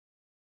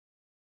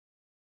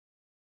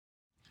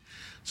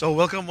So,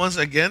 welcome once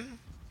again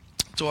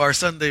to our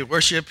Sunday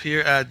worship here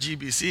at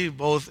GBC,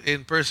 both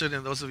in person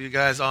and those of you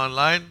guys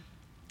online.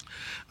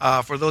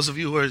 For those of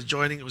you who are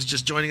joining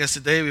us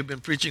today, we've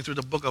been preaching through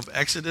the book of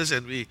Exodus,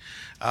 and we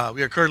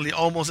are currently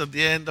almost at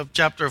the end of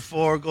chapter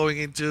 4, going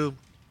into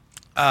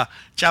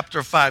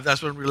chapter 5.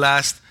 That's when we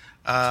last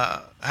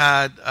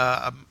had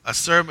a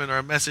sermon or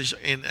a message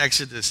in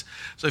Exodus.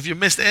 So if you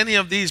missed any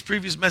of these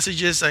previous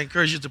messages, I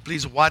encourage you to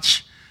please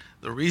watch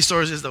the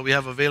resources that we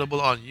have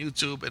available on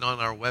YouTube and on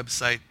our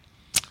website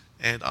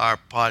and our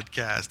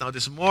podcast. Now,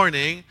 this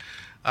morning,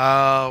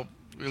 we're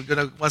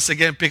going to once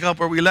again pick up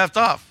where we left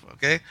off.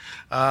 Okay,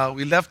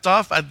 we left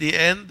off at the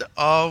end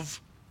of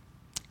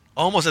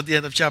almost at the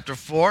end of chapter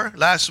 4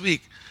 last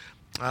week,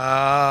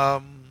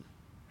 and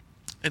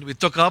we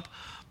took up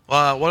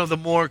one of the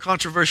more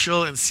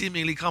controversial and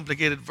seemingly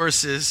complicated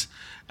verses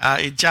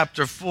in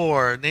chapter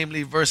 4,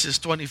 namely verses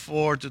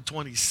 24 to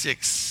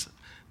 26.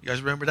 You guys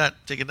remember that?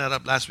 Taking that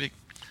up last week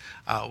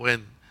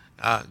when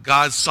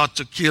God sought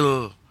to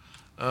kill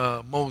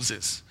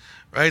Moses,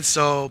 right?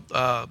 So,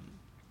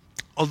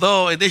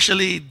 although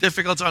initially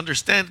difficult to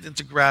understand and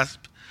to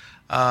grasp,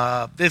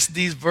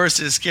 these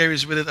verses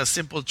carries with it a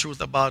simple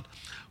truth about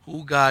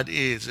who God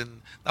is,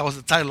 and that was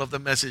the title of the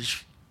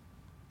message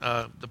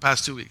the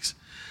past 2 weeks.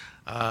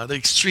 The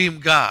extreme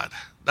God.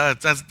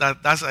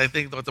 That's I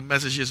think what the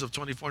message is of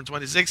 24 and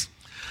 26.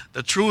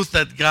 The truth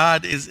that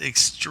God is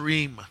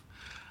extreme.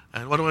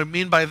 And what do I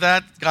mean by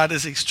that? God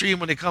is extreme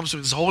when it comes to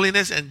His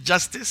holiness and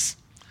justice.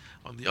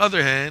 On the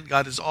other hand,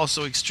 God is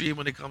also extreme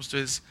when it comes to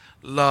His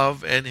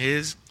love and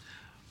His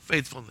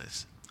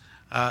faithfulness.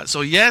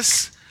 So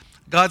yes,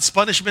 God's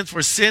punishment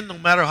for sin, no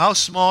matter how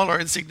small or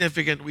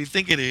insignificant we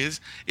think it is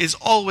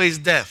always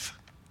death.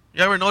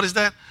 You ever notice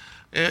that?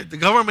 The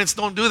governments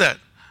don't do that.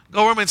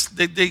 Governments,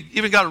 they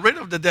even got rid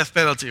of the death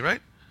penalty,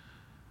 right?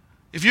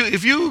 If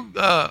you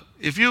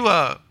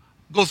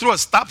go through a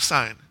stop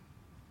sign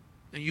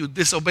and you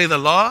disobey the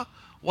law,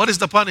 what is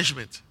the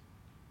punishment?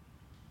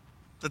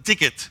 The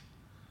ticket.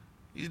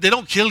 They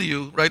don't kill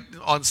you right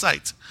on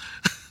sight.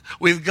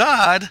 With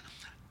God,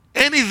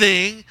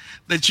 anything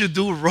that you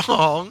do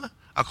wrong,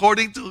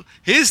 according to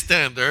His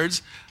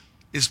standards,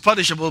 is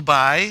punishable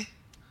by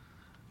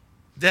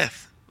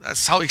death.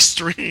 That's how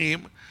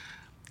extreme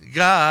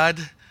God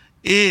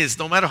is.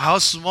 No matter how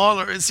small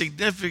or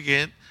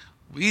insignificant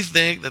we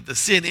think that the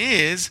sin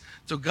is,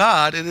 to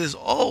God, it is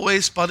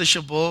always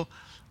punishable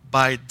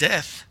by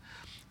death.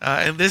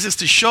 And this is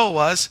to show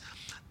us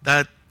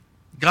that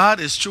God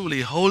is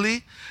truly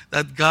holy,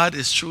 that God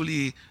is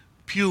truly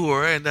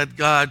pure, and that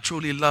God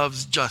truly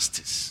loves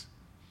justice.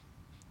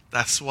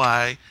 That's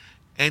why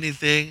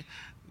anything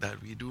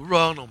that we do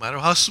wrong, no matter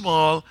how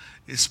small,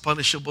 is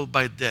punishable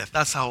by death.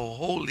 That's how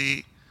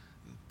holy,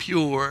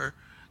 pure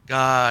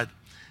God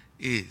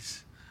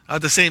is.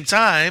 At the same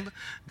time,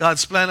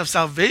 God's plan of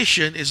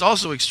salvation is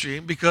also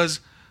extreme because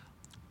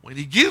when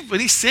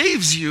He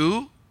saves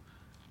you,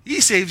 He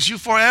saves you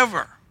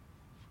forever.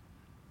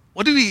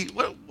 What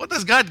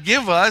does God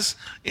give us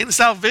in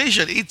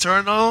salvation?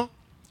 Eternal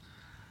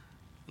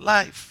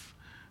life,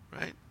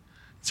 right?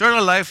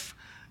 Eternal life.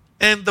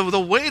 And the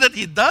way that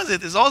He does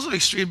it is also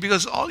extreme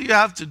because all you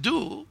have to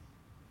do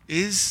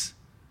is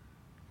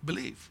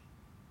believe.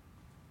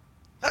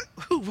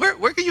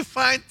 Where can you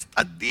find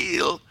a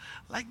deal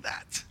like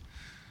that?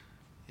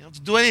 You don't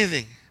have to do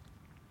anything.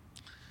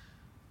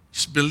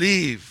 Just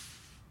believe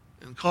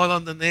and call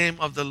on the name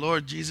of the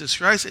Lord Jesus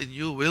Christ and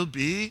you will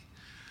be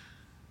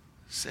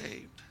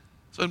saved.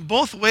 So in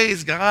both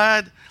ways,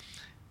 God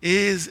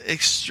is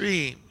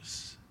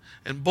extremes.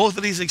 And both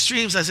of these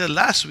extremes, I said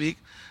last week,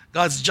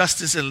 God's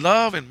justice and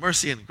love and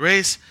mercy and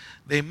grace,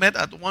 they met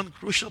at one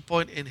crucial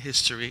point in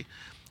history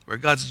where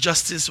God's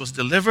justice was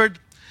delivered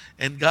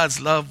and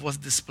God's love was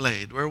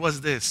displayed. Where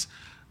was this?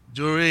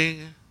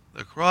 During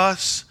the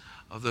cross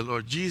of the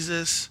Lord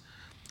Jesus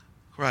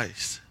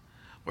Christ,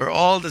 where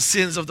all the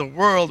sins of the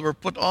world were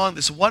put on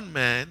this one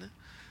man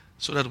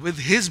so that with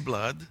His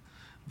blood,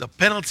 the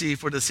penalty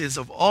for the sins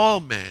of all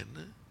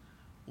men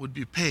would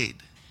be paid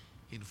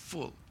in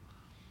full.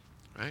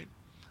 Right?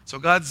 So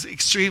God's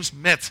extremes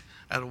met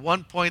at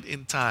one point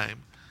in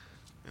time,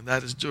 and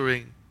that is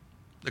during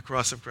the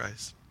cross of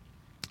Christ.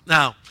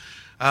 Now,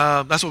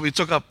 that's what we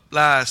took up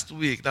last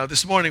week. Now,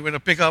 this morning, we're going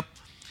to pick up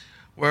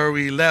where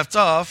we left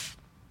off,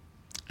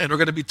 and we're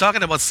going to be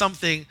talking about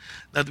something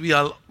that we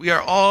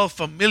are all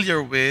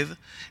familiar with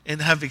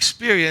and have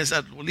experienced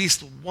at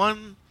least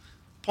one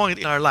point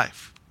in our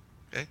life.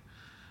 Okay?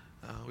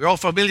 We're all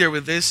familiar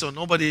with this, so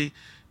nobody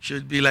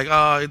should be like,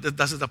 oh, it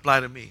doesn't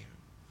apply to me.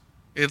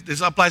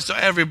 This applies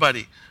to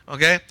everybody.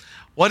 Okay?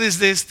 What is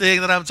this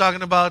thing that I'm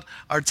talking about?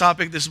 Our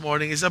topic this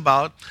morning is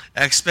about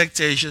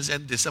expectations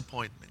and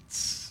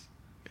disappointments.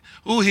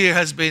 Who here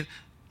has been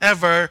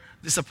ever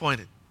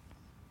disappointed?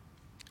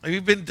 Have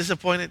you been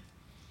disappointed?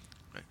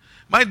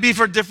 Might be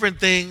for different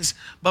things,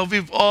 but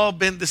we've all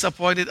been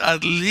disappointed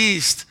at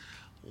least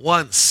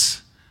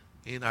once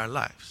in our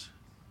lives.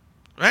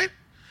 Right?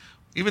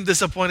 Even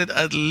disappointed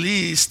at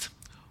least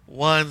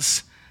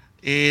once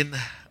in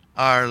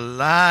our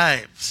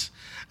lives.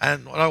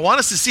 And what I want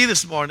us to see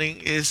this morning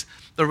is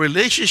the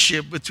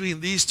relationship between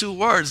these two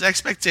words,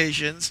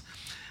 expectations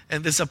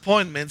and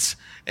disappointments,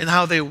 and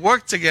how they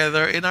work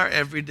together in our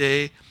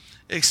everyday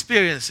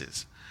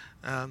experiences.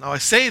 Now, I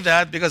say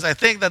that because I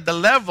think that the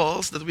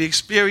levels that we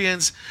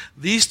experience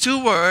these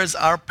two words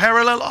are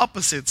parallel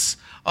opposites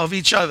of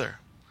each other.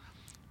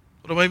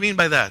 What do I mean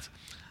by that?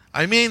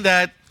 I mean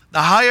that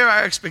the higher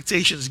our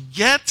expectations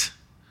get,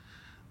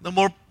 the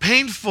more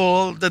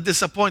painful the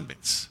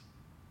disappointments.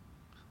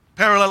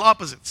 Parallel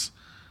opposites.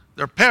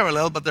 They're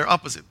parallel, but they're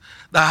opposite.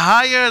 The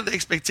higher the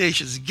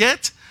expectations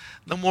get,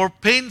 the more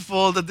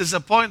painful the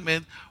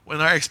disappointment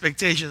when our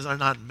expectations are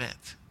not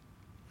met.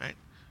 Right?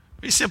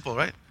 Pretty simple,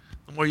 right?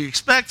 The more you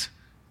expect,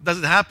 it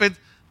doesn't happen,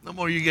 the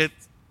more you get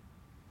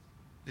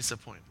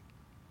disappointed.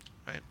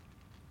 Right?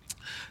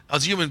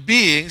 As human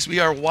beings, we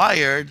are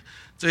wired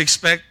to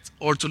expect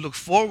or to look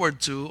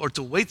forward to or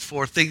to wait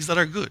for things that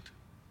are good.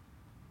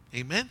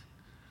 Amen?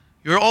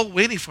 You're all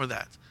waiting for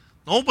that.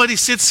 Nobody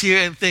sits here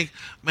and think,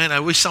 man, I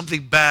wish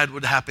something bad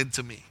would happen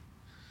to me.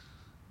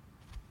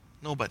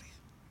 Nobody.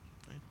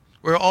 Right?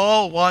 We're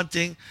all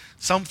wanting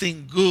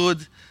something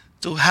good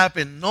to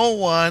happen. No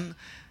one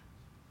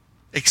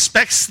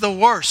expects the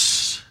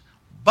worst,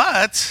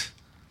 but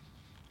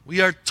we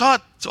are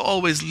taught to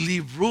always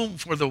leave room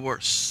for the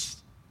worst.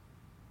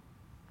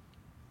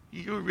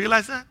 You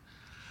realize that?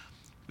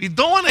 We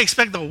don't want to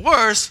expect the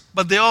worst,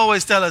 but they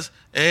always tell us,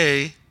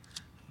 hey,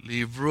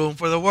 leave room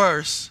for the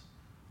worst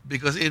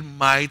because it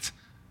might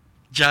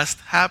just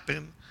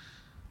happen.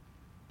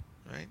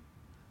 Right?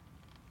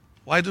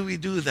 Why do we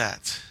do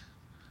that?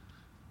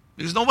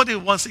 Because nobody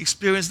wants to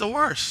experience the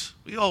worst.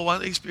 We all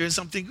want to experience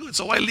something good.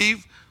 So why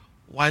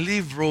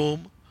leave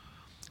room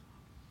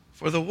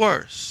for the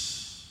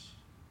worst?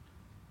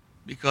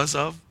 Because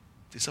of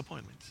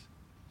disappointment.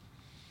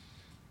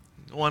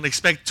 You don't want to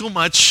expect too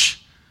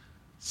much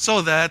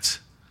so that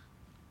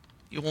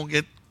you won't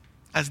get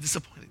as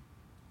disappointed.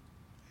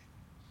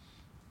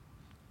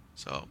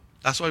 So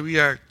that's why we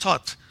are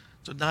taught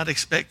to not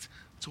expect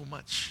too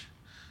much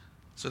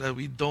so that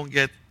we don't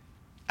get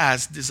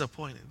as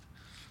disappointed.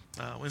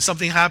 When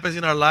something happens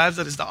in our lives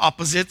that is the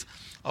opposite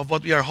of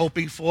what we are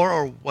hoping for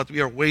or what we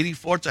are waiting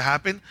for to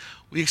happen,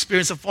 we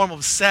experience a form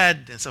of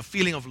sadness, a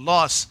feeling of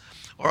loss,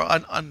 or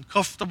an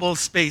uncomfortable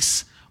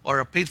space or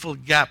a painful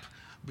gap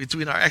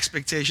between our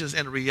expectations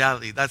and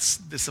reality. That's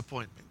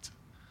disappointment.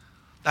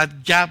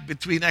 That gap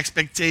between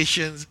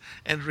expectations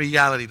and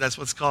reality, that's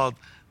what's called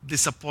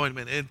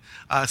disappointment.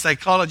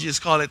 Psychologists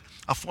call it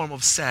a form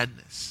of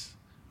sadness.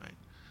 Right?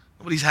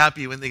 Nobody's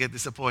happy when they get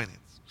disappointed.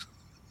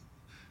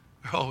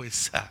 They're always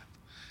sad.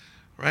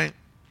 Right?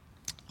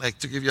 Like,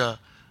 to give you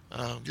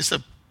just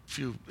a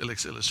few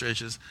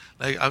illustrations.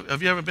 Like,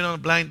 have you ever been on a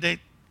blind date?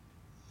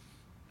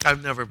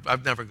 I've never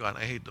gone.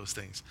 I hate those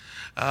things.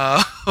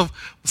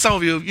 Some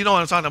of you know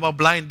what I'm talking about,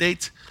 blind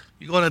date.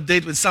 You go on a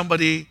date with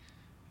somebody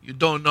you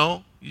don't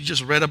know, you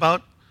just read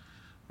about,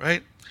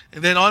 right?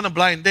 And then on a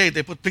blind date,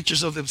 they put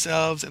pictures of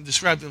themselves and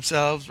describe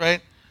themselves,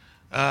 right?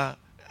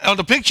 On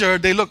the picture,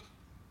 they look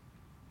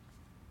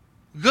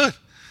good.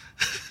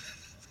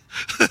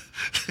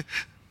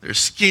 They're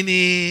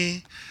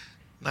skinny,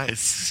 nice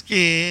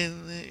skin,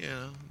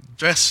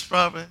 dressed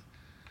proper.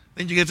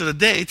 Then you get to the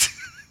date,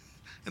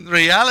 and the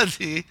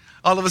reality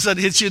all of a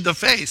sudden hits you in the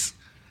face,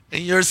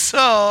 and you're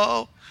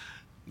so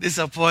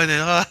disappointed.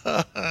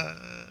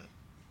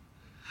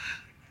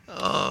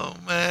 Oh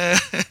man,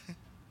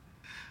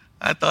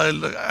 I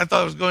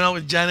thought it was going on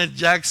with Janet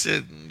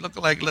Jackson,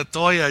 looking like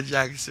LaToya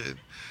Jackson.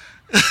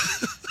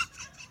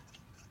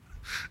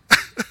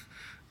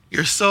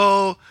 You're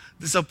so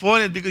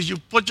disappointed because you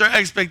put your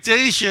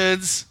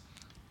expectations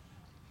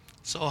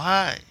so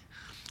high.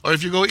 Or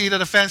if you go eat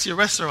at a fancy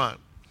restaurant,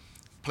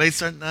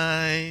 plates are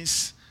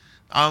nice,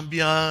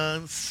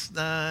 ambiance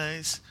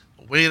nice,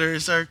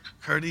 waiters are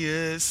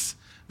courteous,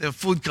 then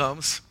food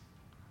comes,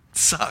 it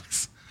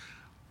sucks.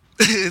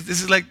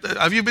 This is like,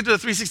 have you been to the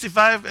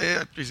 365?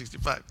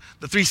 365.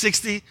 The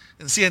 360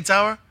 in CN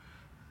Tower?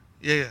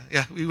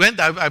 Yeah. We went.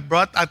 I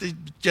brought Ate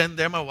Jen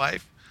there, my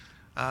wife.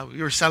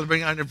 We were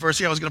celebrating our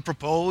anniversary. I was going to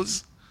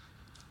propose.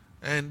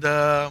 And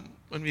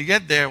when we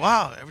get there,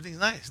 wow, everything's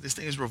nice. This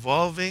thing is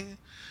revolving.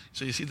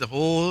 So you see the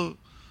whole,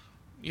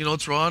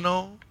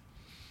 Toronto.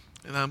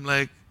 And I'm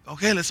like,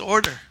 okay, let's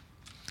order.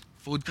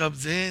 Food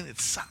comes in. It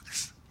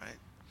sucks, right?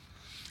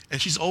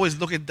 And she's always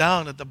looking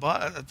down at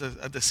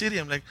the city.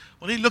 I'm like,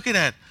 what are you looking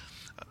at?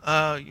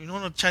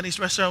 The Chinese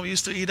restaurant we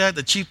used to eat at,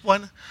 the cheap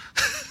one?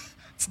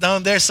 It's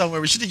down there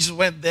somewhere. We should have just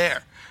went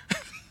there.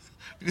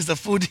 Because the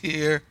food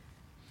here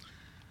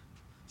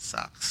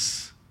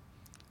sucks.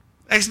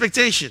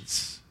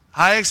 Expectations.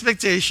 High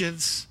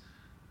expectations,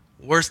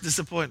 worst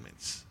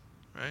disappointments.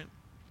 Right?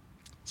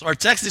 So our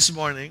text this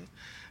morning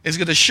is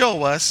going to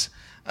show us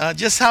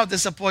just how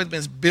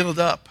disappointments build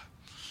up.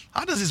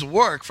 How does this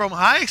work? From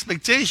high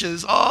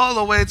expectations all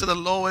the way to the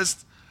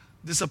lowest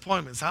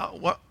disappointments.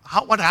 What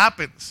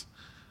happens?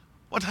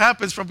 What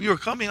happens from you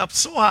coming up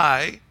so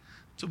high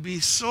to be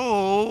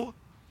so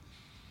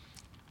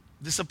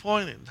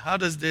disappointed? How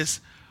does this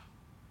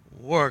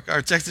work.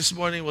 Our text this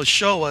morning will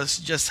show us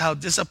just how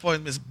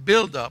disappointments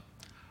build up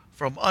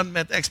from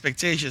unmet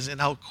expectations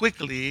and how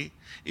quickly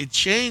it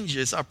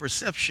changes our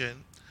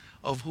perception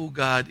of who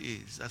God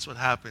is. That's what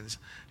happens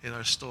in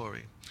our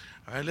story.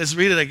 All right, let's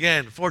read it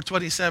again.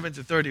 4:27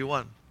 to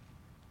 31.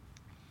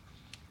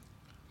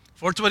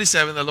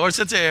 4:27, the Lord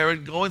said to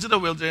Aaron, go into the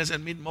wilderness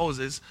and meet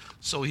Moses.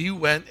 So he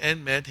went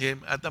and met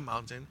him at the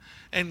mountain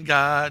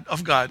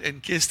of God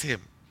and kissed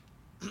him.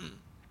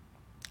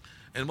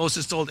 And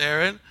Moses told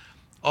Aaron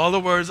all the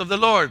words of the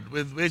Lord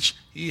with which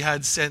he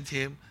had sent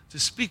him to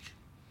speak,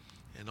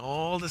 and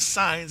all the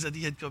signs that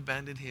he had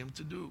commanded him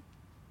to do.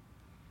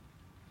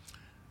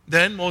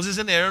 Then Moses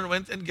and Aaron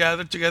went and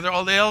gathered together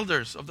all the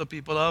elders of the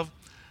people of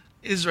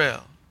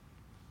Israel.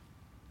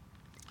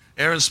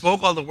 Aaron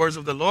spoke all the words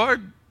of the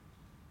Lord.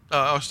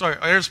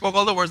 Aaron spoke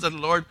all the words that the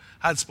Lord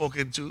had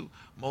spoken to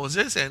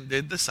Moses and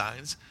did the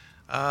signs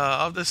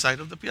at the sight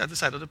of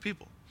the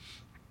people.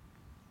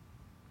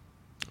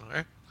 All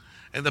right,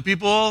 and the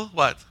people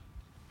what?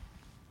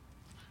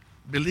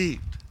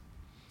 Believed.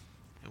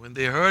 And when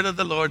they heard that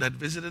the Lord had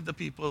visited the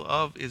people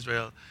of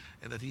Israel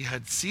and that he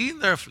had seen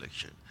their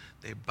affliction,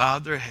 they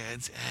bowed their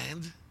heads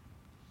and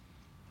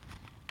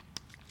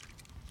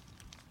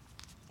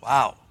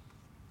wow.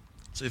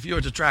 So if you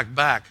were to track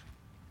back,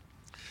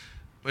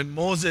 when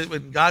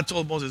God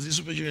told Moses, this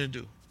is what you're going to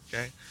do,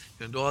 okay? You're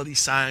going to do all these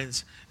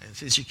signs, and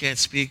since you can't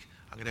speak,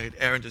 I'm going to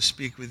get Aaron to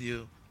speak with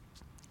you.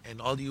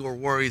 And all your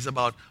worries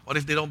about, what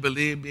if they don't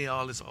believe me,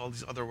 all these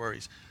other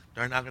worries,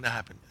 they're not going to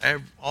happen.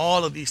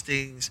 All of these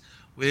things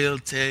will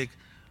take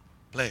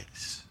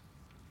place.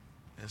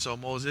 And so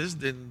Moses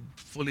didn't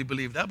fully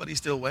believe that, but he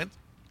still went.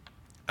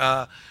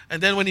 And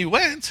then when he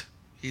went,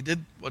 he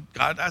did what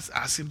God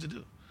asked him to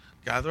do.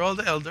 Gather all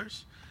the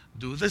elders,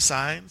 do the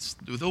signs,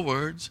 do the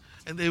words,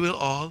 and they will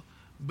all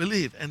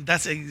believe. And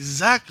that's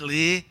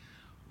exactly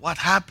what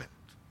happened.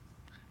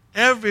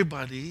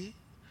 Everybody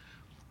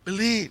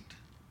believed.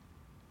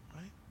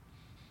 Right?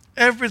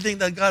 Everything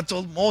that God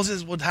told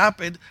Moses would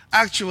happen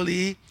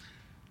actually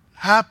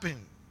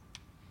happened.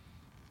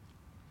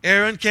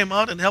 Aaron came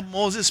out and helped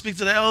Moses speak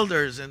to the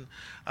elders and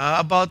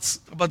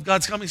about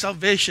God's coming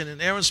salvation.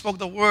 And Aaron spoke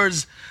the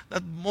words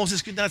that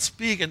Moses could not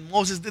speak. And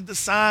Moses did the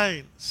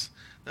signs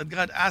that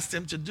God asked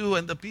him to do.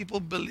 And the people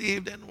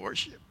believed and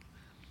worshiped.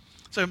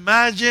 So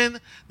imagine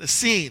the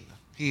scene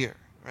here,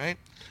 right?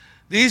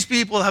 These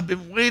people have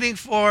been waiting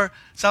for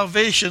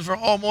salvation for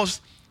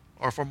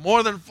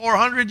more than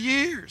 400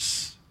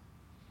 years.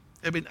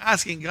 They've been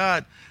asking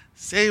God,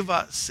 save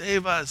us,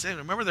 save us, save us.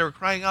 Remember, they were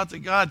crying out to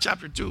God,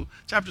 chapter 2,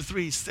 chapter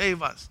 3,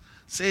 save us,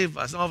 save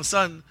us. And all of a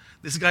sudden,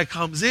 this guy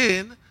comes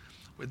in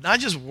with not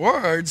just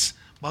words,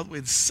 but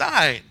with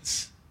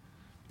signs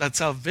that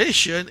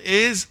salvation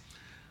is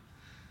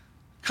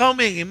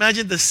coming.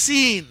 Imagine the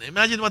scene.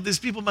 Imagine what these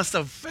people must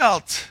have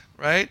felt,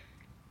 right?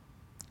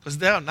 Because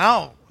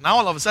now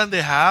all of a sudden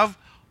they have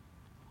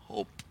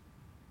hope,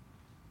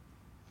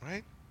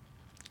 right?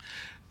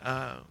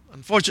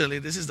 Unfortunately,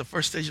 this is the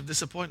first stage of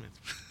disappointment.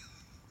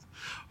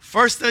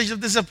 First stage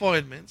of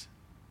disappointment.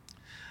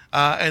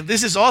 And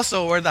this is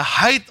also where the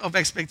height of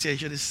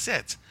expectation is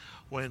set,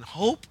 when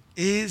hope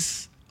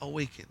is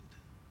awakened.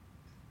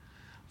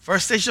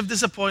 First stage of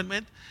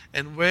disappointment,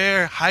 and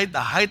where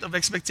the height of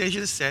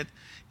expectation is set,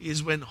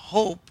 is when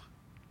hope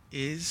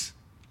is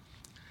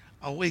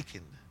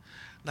awakened.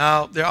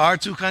 Now, there are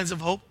two kinds of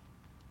hope,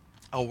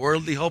 a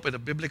worldly hope and a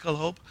biblical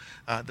hope.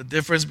 The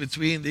difference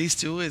between these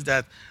two is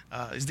that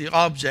is the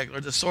object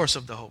or the source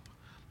of the hope.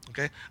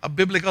 Okay, a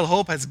biblical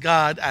hope has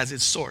God as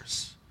its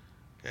source.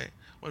 Okay,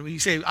 when we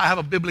say I have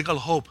a biblical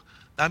hope,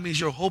 that means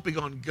you're hoping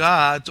on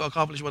God to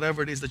accomplish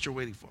whatever it is that you're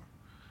waiting for.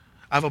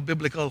 I have a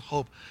biblical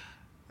hope.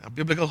 A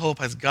biblical hope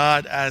has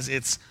God as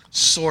its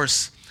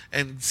source.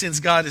 And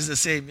since God is the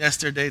same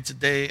yesterday,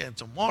 today, and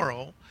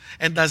tomorrow,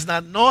 and does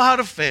not know how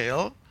to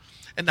fail,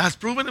 and has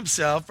proven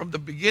himself from the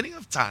beginning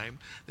of time,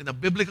 then a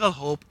biblical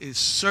hope is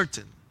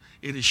certain.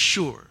 It is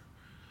sure.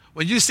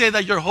 When you say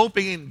that you're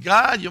hoping in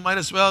God, you might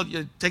as well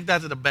take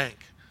that to the bank.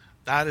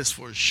 That is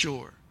for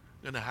sure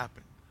going to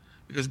happen.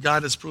 Because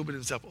God has proven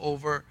himself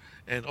over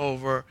and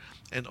over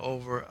and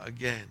over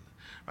again.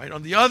 Right?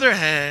 On the other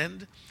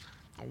hand,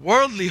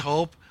 worldly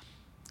hope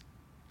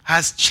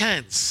has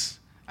chance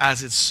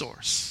as its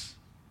source.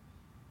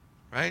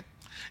 Right?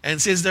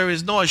 And since there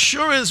is no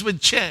assurance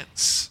with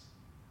chance,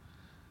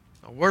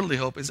 worldly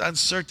hope is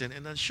uncertain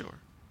and unsure.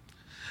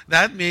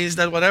 That means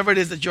that whatever it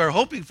is that you are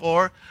hoping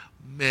for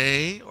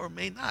may or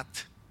may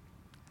not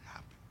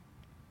happen.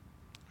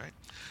 Right?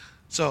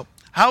 So,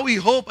 how we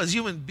hope as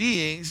human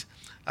beings,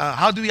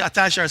 how do we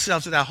attach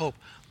ourselves to that hope?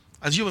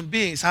 As human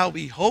beings, how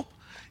we hope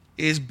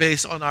is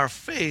based on our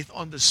faith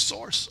on the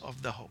source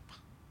of the hope.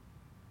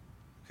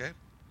 Okay?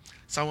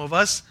 Some of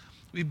us,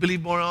 we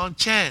believe more on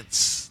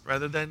chance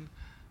rather than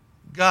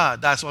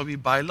God. That's why we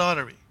buy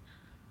lottery.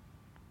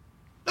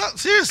 No,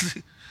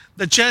 seriously.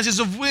 The chances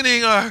of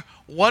winning are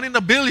 1 in a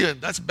billion.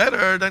 That's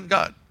better than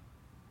God.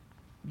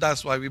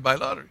 That's why we buy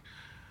lottery.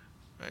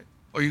 Right?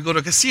 Or you go to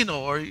a casino,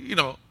 or,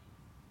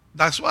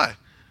 that's why.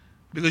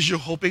 Because you're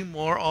hoping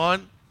more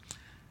on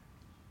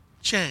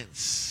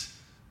chance.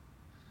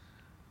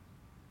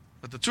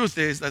 But the truth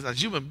is that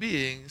as human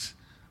beings,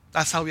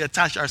 that's how we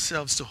attach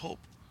ourselves to hope,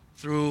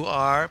 through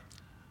our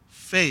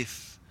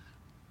faith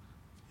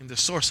in the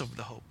source of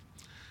the hope.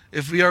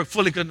 If we are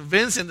fully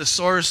convinced in the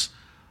source,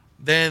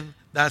 then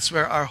that's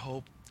where our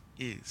hope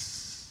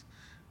is.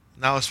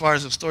 Now, as far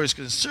as the story is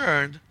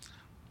concerned,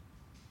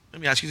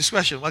 let me ask you this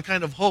question. What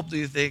kind of hope do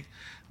you think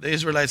the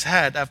Israelites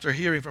had after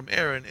hearing from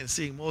Aaron and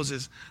seeing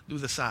Moses do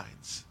the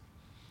signs?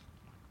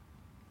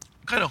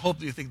 What kind of hope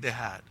do you think they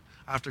had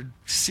after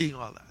seeing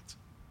all that?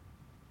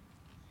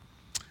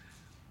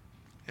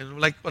 And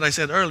like what I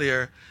said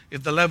earlier,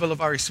 if the level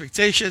of our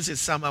expectations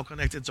is somehow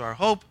connected to our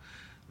hope,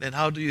 then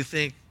how do you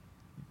think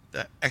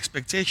the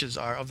expectations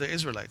are of the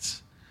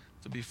Israelites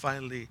to be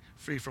finally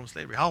free from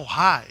slavery? How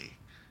high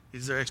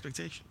is their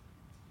expectation?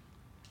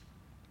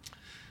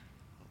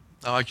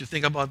 Now, as you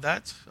think about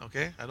that,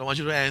 okay, I don't want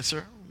you to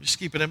answer. Just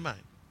keep it in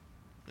mind.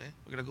 Okay?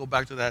 We're going to go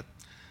back to that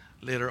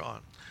later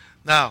on.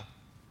 Now,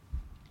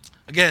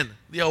 again,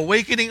 the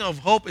awakening of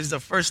hope is the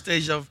first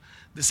stage of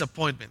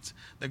disappointment.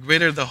 The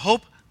greater the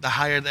hope, the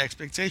higher the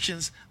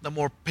expectations, the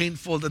more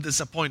painful the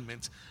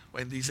disappointment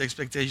when these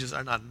expectations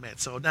are not met.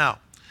 So now,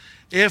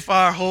 if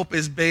our hope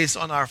is based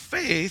on our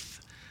faith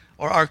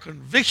or our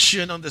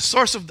conviction on the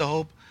source of the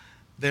hope,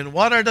 then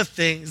what are the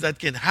things that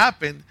can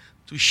happen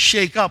to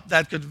shake up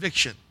that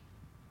conviction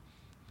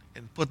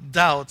and put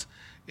doubt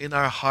in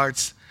our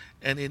hearts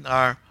and in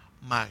our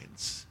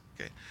minds?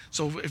 Okay.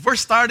 So if we're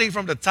starting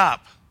from the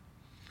top,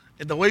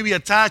 and the way we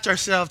attach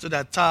ourselves to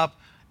that top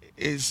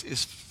is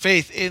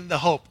faith in the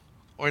hope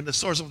or in the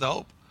source of the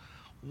hope,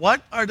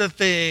 what are the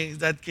things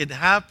that can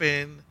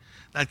happen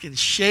that can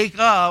shake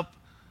up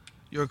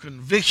your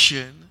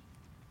conviction,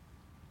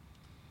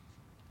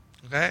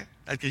 okay?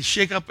 That can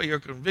shake up your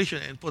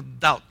conviction and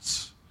put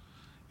doubts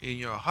in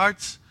your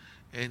hearts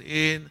and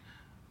in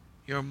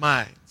your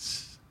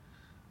minds.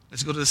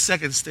 Let's go to the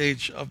second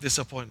stage of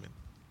disappointment.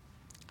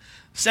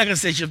 Second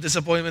stage of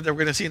disappointment that we're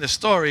going to see in the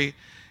story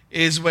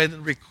is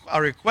when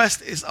our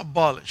request is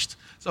abolished.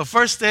 So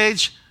first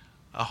stage,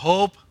 a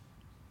hope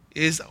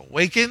is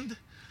awakened.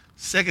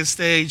 Second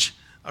stage,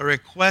 a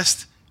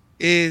request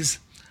is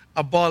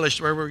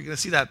abolished, where we're going to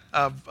see that,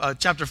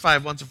 chapter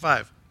 5,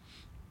 1-5.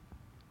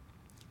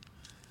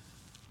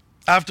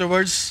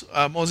 Afterwards,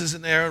 Moses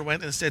and Aaron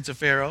went and said to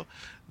Pharaoh,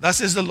 "Thus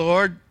is the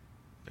Lord,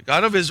 the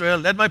God of Israel,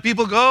 let my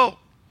people go.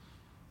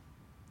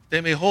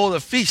 They may hold a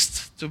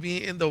feast to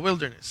me in the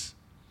wilderness."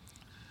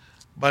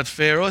 But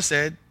Pharaoh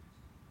said,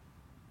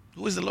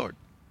 "Who is the Lord,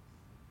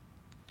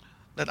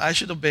 that I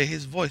should obey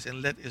his voice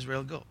and let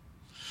Israel go?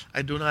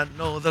 I do not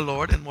know the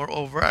Lord, and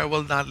moreover, I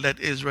will not let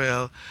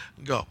Israel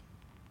go."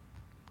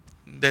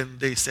 Then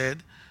they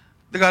said,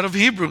 "The God of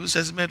Hebrews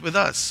has met with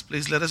us.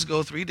 Please let us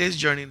go 3 days'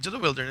 journey into the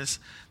wilderness,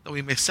 that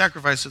we may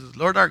sacrifice to the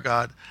Lord our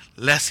God,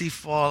 lest he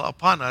fall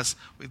upon us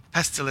with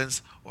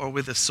pestilence or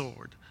with a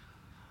sword."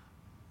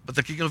 But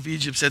the king of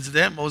Egypt said to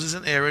them, "Moses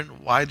and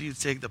Aaron, why do you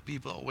take the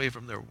people away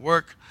from their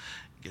work?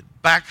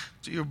 Get back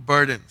to your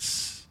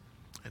burdens."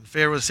 And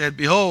Pharaoh said,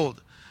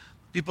 "Behold,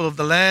 people of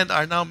the land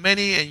are now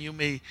many, and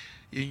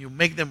you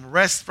make them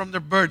rest from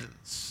their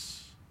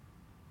burdens."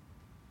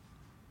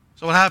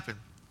 So what happened?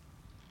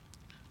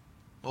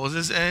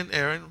 Moses and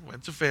Aaron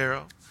went to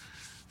Pharaoh,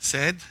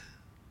 said,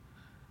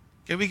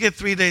 "Can we get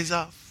 3 days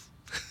off?"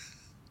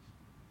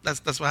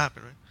 That's what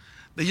happened, right?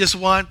 They just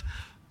want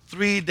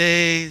 3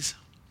 days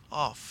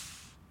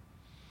off.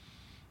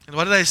 And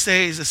what did I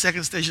say is the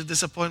second stage of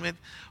disappointment?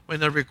 When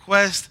the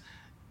request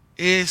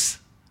is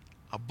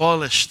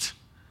abolished.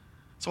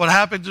 So what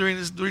happened during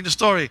the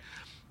story?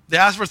 They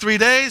asked for 3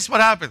 days. What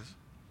happened?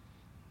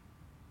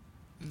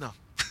 No.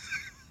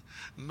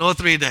 No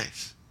 3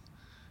 days.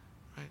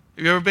 Right?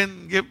 Have you ever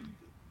been,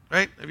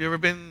 right? Have you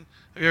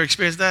ever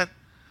experienced that?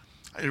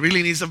 I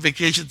really need some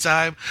vacation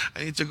time.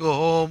 I need to go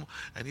home.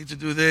 I need to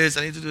do this.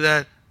 I need to do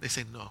that. They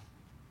say, no.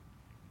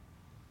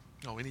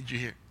 No, we need you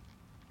here.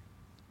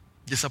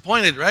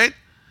 Disappointed, right?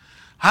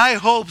 High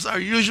hopes are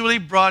usually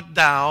brought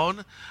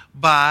down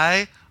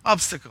by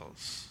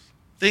obstacles.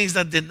 Things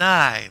that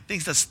deny,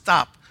 things that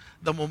stop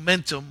the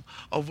momentum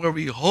of where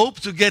we hope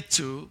to get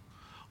to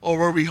or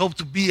where we hope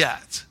to be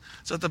at.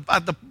 So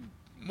at the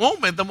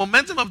moment, the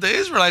momentum of the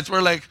Israelites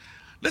were like,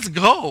 let's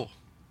go.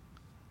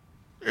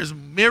 There's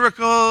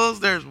miracles,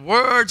 there's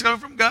words coming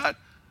from God.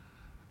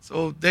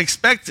 So they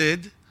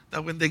expected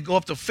that when they go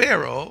up to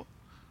Pharaoh,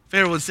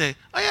 Pharaoh would say,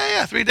 "Oh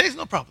yeah, 3 days,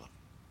 no problem."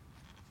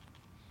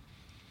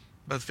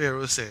 But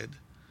Pharaoh said,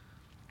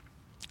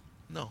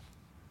 no.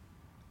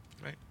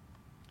 Right?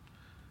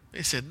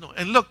 They said no.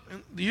 And look,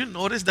 do you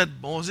notice that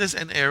Moses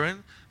and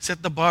Aaron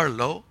set the bar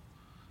low?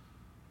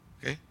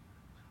 Okay?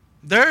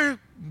 Their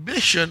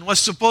mission was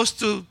supposed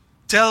to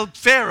tell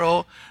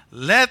Pharaoh,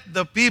 let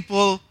the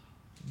people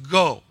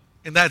go.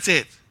 And that's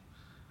it.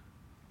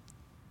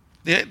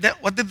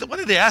 What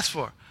did they ask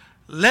for?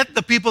 Let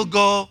the people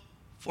go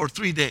for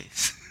 3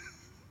 days.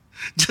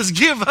 Just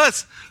give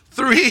us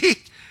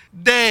 3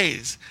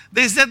 days.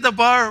 They set the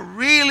bar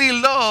really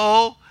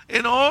low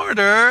in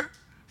order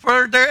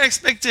for their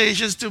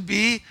expectations to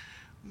be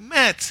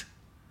met.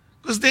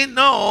 Because they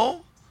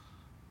know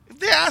if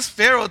they ask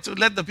Pharaoh to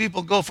let the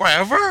people go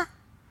forever,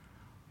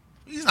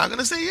 he's not going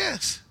to say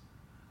yes.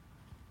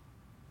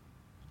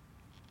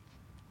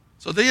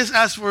 So they just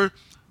asked for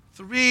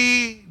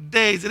 3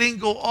 days. They didn't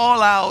go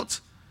all out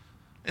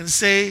and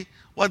say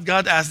what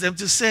God asked them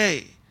to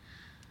say.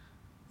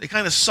 They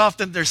kind of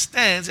softened their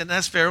stance and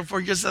asked Pharaoh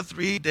for just a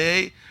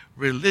 3-day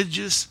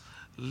religious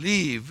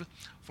leave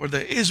for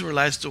the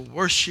Israelites to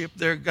worship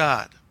their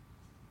God.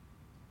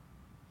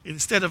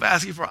 Instead of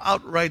asking for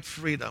outright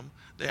freedom,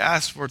 they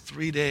asked for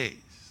 3 days.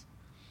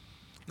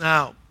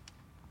 Now,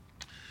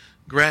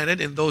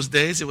 granted, in those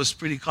days, it was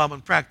pretty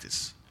common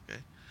practice. Okay?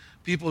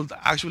 People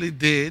actually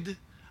did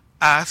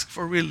ask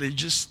for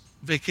religious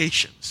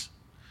vacations.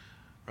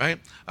 Right?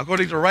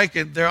 According to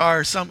Ryken, there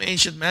are some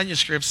ancient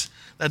manuscripts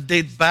that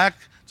date back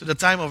to the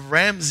time of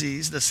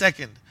Ramses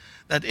II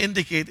that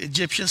indicate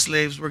Egyptian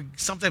slaves were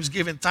sometimes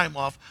given time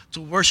off to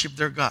worship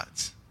their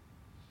gods.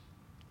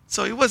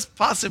 So it was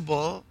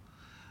possible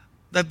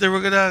that they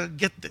were going to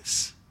get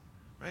this,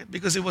 right?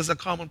 Because it was a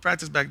common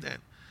practice back then,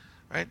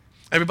 right?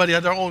 Everybody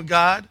had their own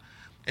god,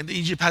 and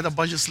Egypt had a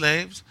bunch of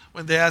slaves.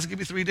 When they asked, give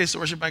me 3 days to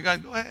worship my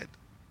God, go ahead.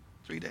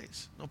 3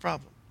 days, no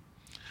problem.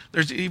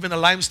 There's even a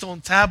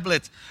limestone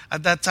tablet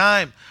at that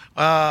time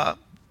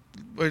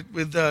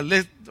with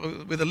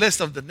a list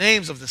of the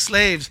names of the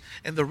slaves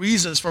and the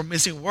reasons for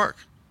missing work.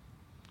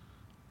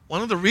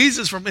 One of the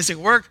reasons for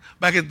missing work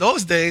back in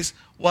those days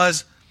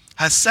was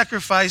has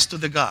sacrificed to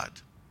the god.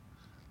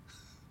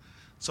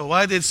 So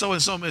why did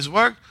so-and-so miss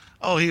work?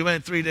 Oh, he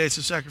went 3 days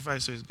to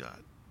sacrifice to his God.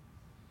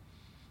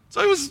 So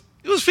it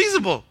was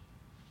feasible.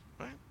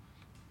 Right?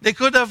 They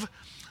could have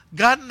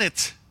gotten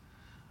it,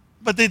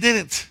 but they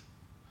didn't.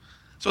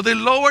 So they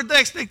lowered the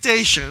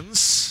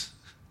expectations,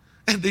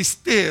 and they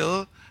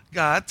still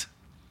got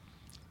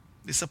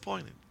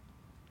disappointed.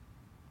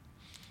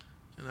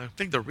 And I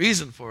think the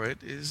reason for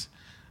it is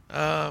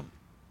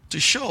to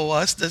show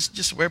us that's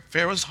just where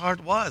Pharaoh's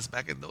heart was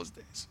back in those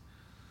days.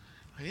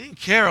 He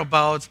didn't care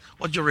about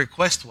what your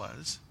request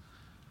was.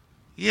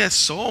 He had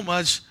so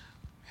much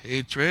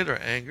hatred or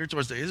anger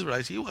towards the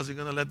Israelites, he wasn't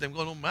going to let them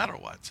go no matter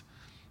what,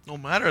 no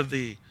matter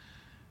the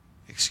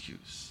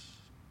excuse.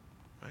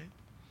 Right?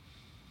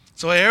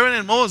 So Aaron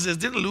and Moses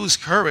didn't lose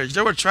courage.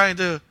 They were trying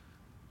to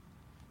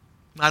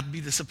not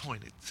be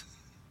disappointed.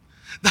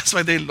 That's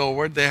why they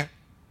lowered their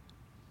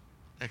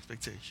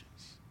expectations.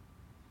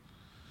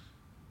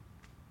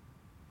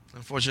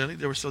 Unfortunately,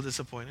 they were still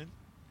disappointed.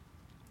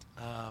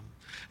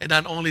 And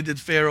not only did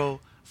Pharaoh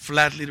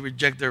flatly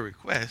reject their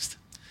request,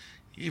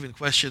 he even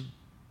questioned,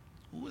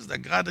 who is the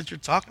God that you're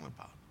talking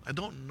about? I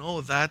don't know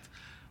that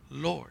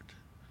Lord.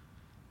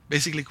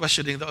 Basically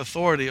questioning the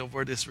authority of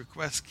where this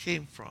request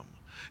came from.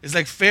 It's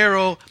like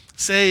Pharaoh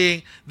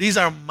saying, these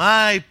are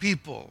my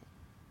people,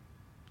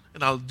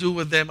 and I'll do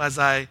with them as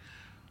I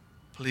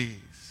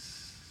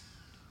please.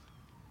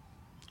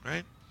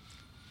 Right?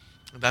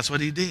 And that's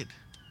what he did.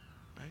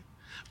 Right?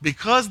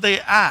 Because they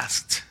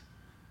asked,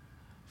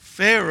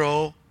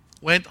 Pharaoh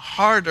went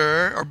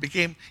harder or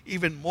became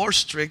even more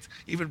strict,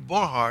 even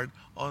more hard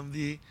on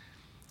the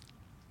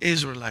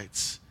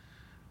Israelites.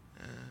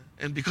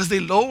 And because they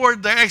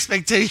lowered their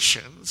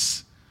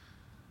expectations,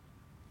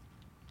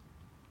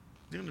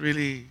 didn't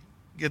really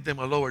get them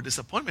a lower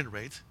disappointment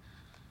rate.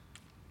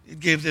 It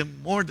gave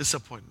them more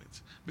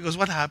disappointment. Because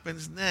what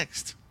happens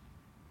next?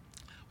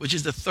 Which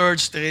is the third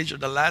stage or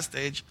the last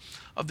stage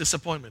of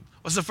disappointment.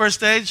 What's the first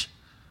stage?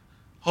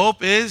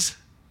 Hope is,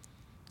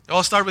 they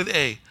all start with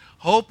A.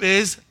 Hope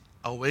is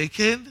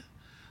awakened.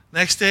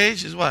 Next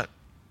stage is what?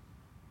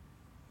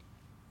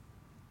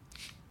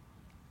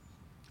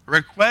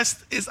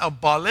 Request is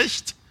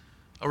abolished.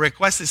 A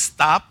request is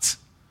stopped.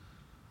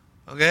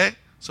 Okay?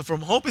 So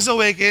from hope is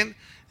awakened,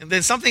 and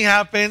then something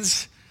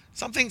happens,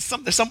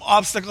 there's some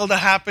obstacle that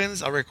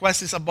happens, a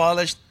request is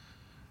abolished,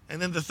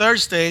 and then the third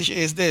stage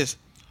is this.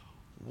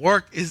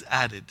 Work is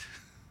added.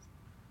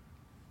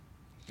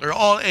 They're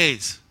all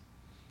A's.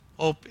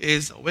 Hope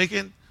is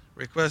awakened,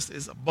 request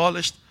is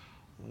abolished,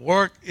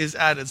 work is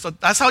added. So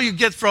that's how you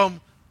get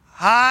from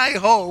high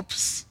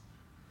hopes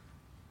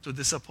to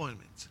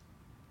disappointment.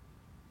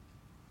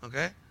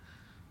 Okay?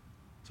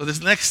 So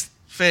this next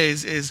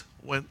phase is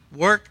when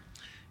work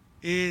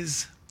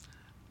is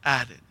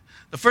added.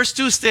 The first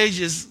two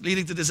stages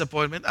leading to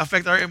disappointment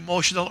affect our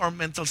emotional or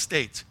mental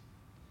state.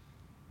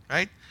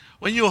 Right?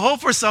 When you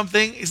hope for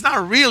something, it's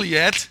not real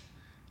yet.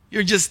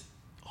 You're just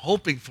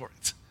hoping for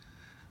it.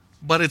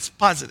 But it's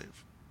positive.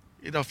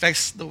 It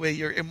affects the way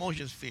your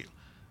emotions feel.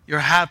 You're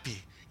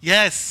happy.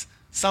 Yes,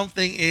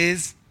 something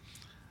is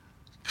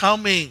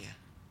coming.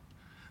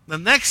 The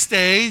next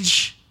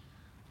stage,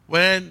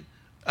 when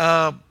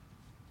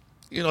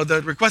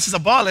the request is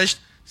abolished,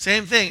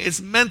 same thing.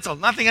 It's mental.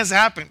 Nothing has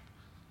happened.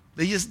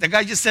 The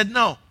guy just said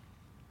no.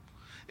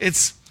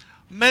 It's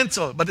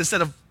mental, but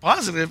instead of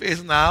positive,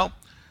 it's now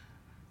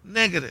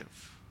negative.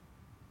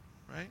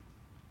 Right?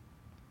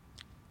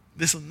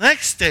 This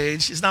next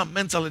stage is not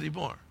mental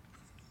anymore.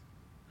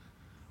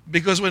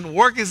 Because when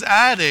work is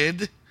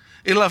added,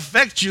 it'll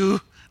affect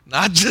you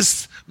not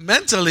just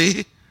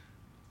mentally,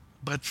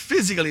 but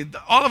physically.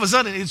 All of a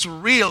sudden, it's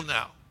real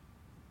now.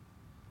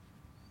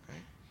 Okay?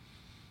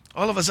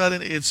 All of a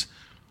sudden, it's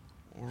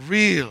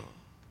real.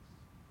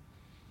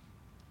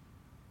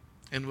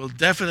 And will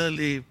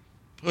definitely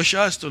push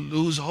us to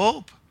lose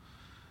hope.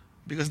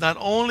 Because not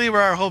only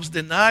were our hopes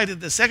denied in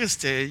the second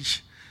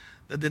stage,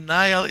 the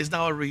denial is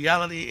now a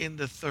reality in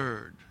the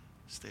third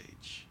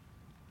stage.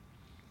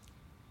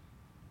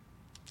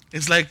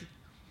 It's like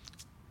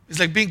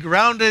being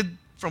grounded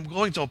from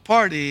going to a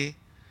party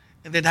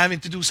and then having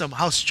to do some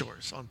house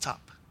chores on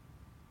top.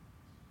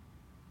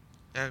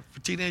 For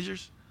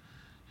teenagers,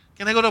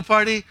 can I go to a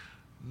party?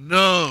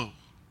 No.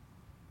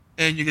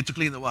 And you get to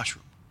clean the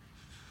washroom.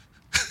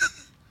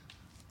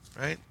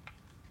 Right?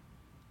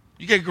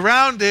 You get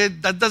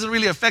grounded, that doesn't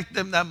really affect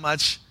them that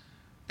much.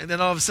 And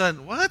then all of a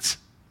sudden, what?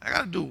 I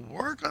got to do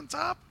work on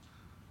top?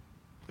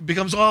 It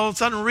becomes all of a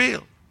sudden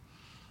real.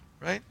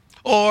 Right?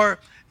 Or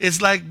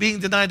it's like being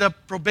denied of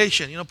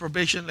probation. You know,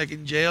 probation like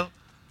in jail,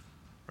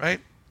 right?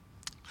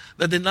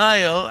 The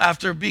denial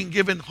after being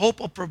given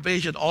hope of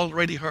probation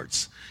already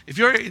hurts. If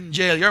you're in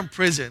jail, you're in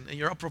prison, and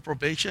you're up for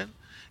probation,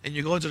 and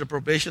you go into the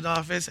probation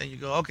office, and you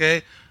go,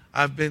 okay,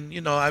 I've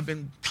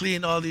been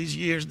clean all these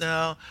years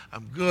now.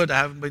 I'm good. I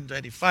haven't been to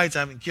any fights. I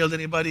haven't killed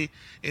anybody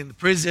in the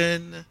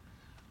prison.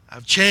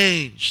 I've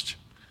changed.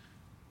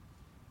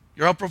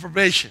 You're up for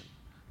probation.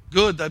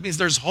 Good. That means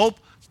there's hope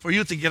for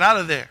you to get out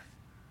of there,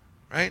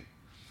 right?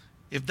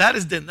 If that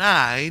is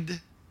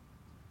denied,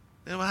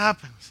 then what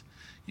happens?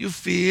 You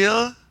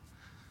feel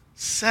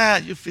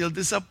sad. You feel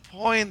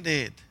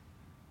disappointed,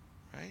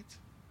 right?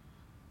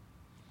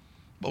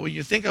 But when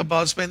you think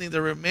about spending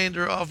the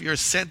remainder of your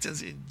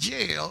sentence in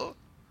jail,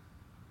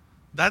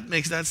 that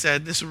makes that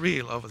sadness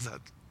real all of a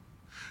sudden.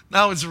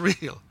 Now it's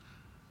real.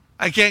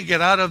 I can't get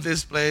out of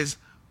this place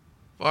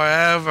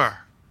forever.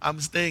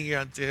 I'm staying here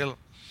until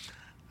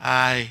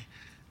I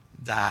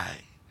die.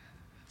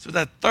 So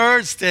that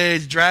third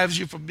stage drives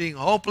you from being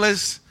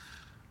hopeless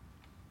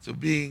to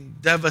being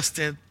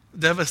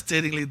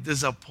devastatingly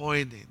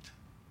disappointed.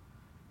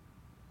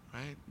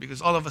 Right?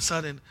 Because all of a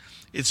sudden,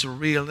 it's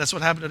real. That's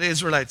what happened to the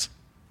Israelites.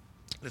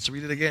 Let's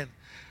read it again.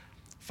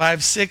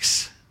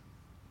 5:6,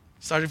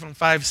 starting from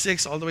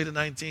 5:6 all the way to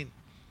 19.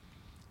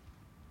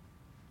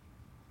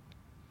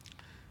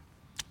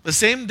 The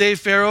same day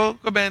Pharaoh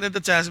commanded the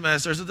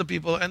taskmasters of the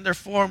people and their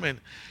foremen,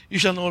 you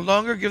shall no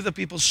longer give the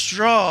people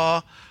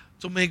straw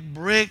to make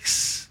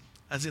bricks,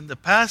 as in the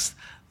past.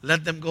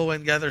 Let them go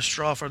and gather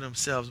straw for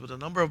themselves. But the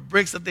number of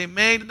bricks that they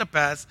made in the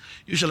past,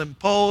 you shall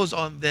impose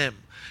on them.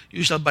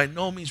 You shall by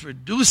no means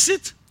reduce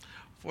it,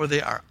 for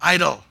they are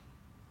idle.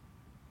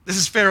 This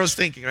is Pharaoh's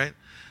thinking, right?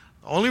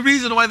 The only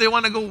reason why they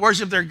want to go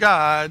worship their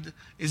God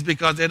is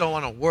because they don't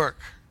want to work.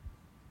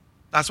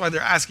 That's why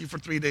they're asking for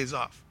 3 days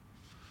off.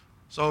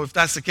 So if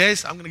that's the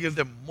case, I'm going to give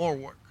them more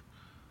work.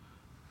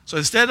 So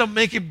instead of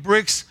making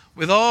bricks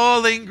with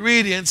all the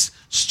ingredients,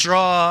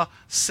 straw,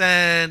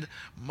 sand,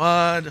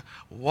 mud,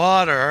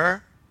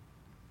 water,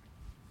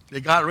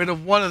 they got rid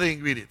of one of the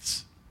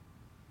ingredients,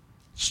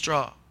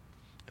 straw.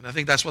 And I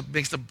think that's what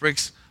makes the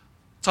bricks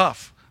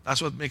tough.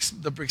 That's what makes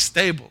the bricks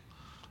stable.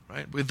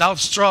 Right? Without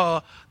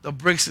straw, the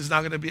bricks is not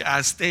going to be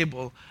as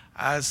stable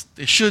as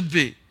they should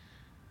be.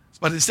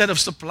 But instead of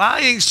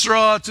supplying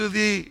straw to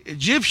the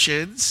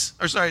Egyptians,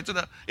 to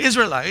the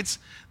Israelites,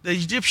 the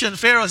Egyptian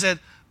Pharaoh said,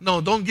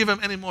 no, don't give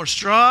them any more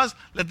straws.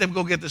 Let them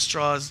go get the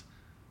straws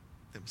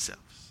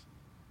themselves.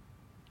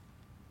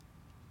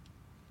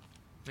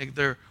 Make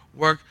their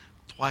work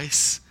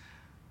twice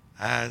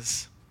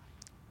as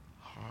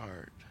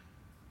hard.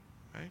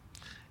 Right?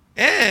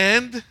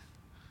 And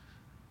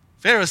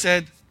Pharaoh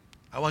said,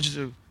 I want you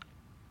to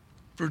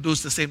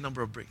produce the same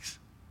number of bricks.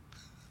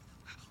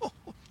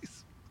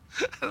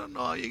 I don't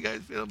know how you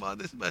guys feel about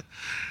this, but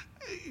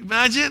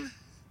imagine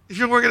if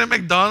you're working at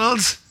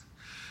McDonald's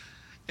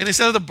and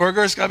instead of the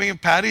burgers coming in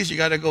patties, you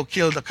got to go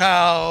kill the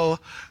cow,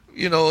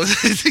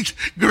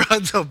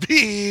 grunt the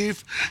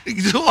beef,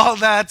 do all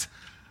that.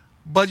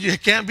 But you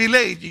can't be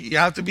late. You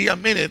have to be a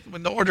minute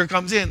when the order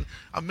comes in.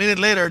 A minute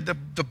later, the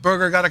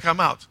burger got to come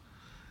out.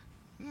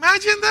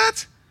 Imagine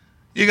that.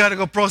 You got to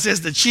go process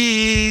the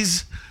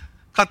cheese,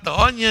 cut the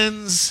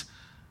onions.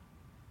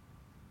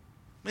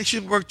 Makes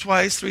you work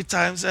twice, 3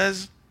 times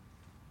as.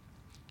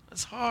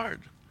 That's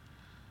hard.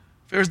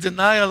 Pharaoh's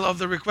denial of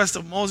the request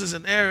of Moses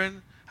and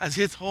Aaron has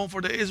hit home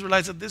for the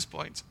Israelites at this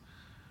point.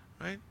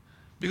 Right?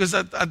 Because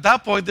at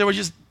that point, they were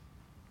just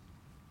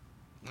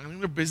minding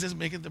their business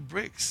making the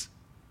bricks.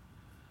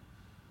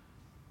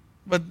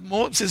 But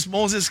since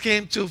Moses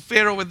came to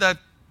Pharaoh with that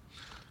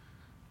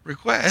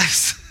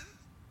request,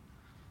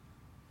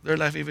 their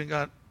life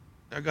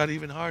got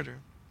even harder.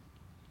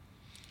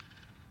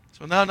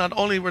 So now not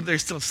only were they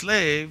still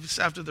slaves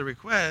after the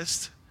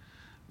request,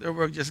 their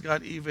work just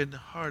got even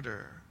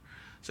harder.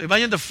 So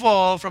imagine the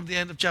fall from the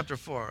end of chapter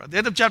 4. At the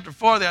end of chapter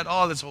 4, they had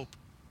all this hope.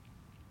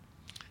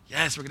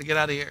 Yes, we're going to get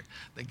out of here.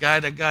 The guy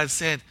that God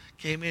sent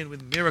came in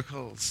with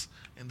miracles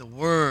and the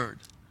word.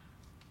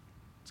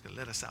 It's going to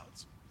let us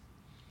out.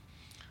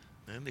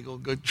 And they go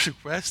good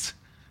request.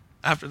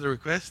 after the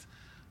request.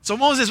 So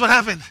Moses, what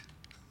happened?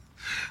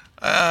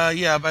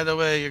 Yeah, by the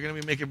way, you're going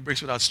to be making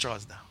bricks without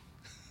straws now.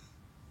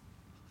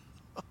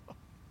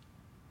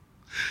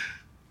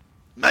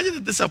 Imagine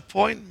the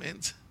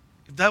disappointment.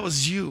 If that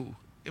was you,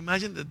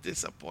 imagine the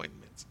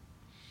disappointment,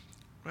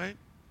 right?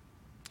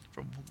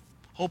 From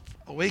hope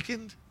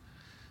awakened,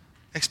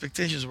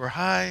 expectations were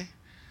high,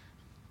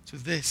 to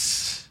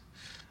this.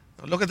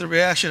 Now look at the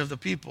reaction of the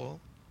people,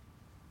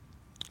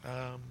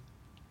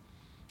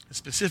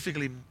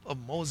 specifically of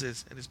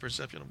Moses and his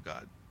perception of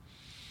God.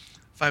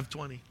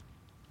 5:20.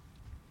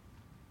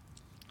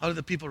 How did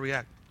the people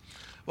react?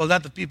 Well,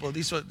 not the people.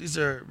 These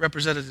are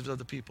representatives of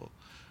the people,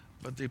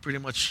 but they pretty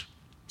much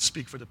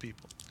speak for the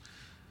people.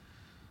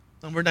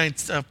 Number 9,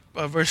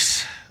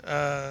 verse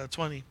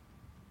 20.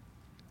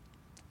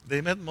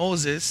 They met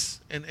Moses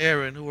and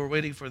Aaron, who were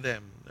waiting for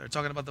them. They're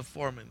talking about the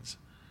foremans.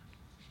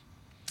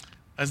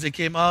 As they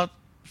came out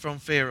from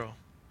Pharaoh,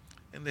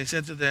 and they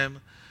said to them,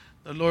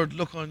 "The Lord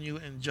look on you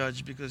and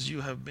judge, because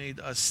you have made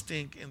us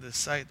stink in the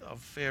sight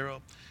of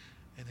Pharaoh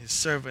and his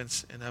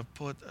servants, and have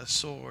put a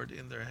sword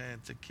in their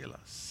hand to kill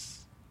us."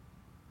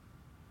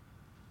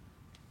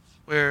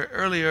 Where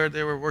earlier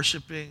they were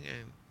worshiping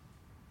and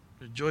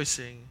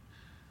rejoicing,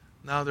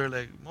 now they're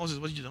like, "Moses,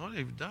 what have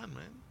you done,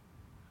 man?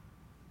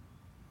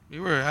 We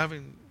were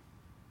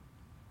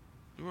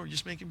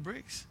just making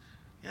bricks.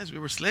 Yes, we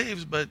were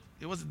slaves, but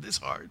it wasn't this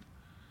hard.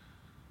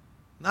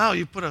 Now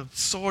you put a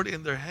sword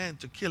in their hand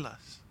to kill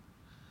us.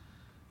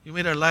 You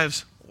made our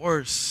lives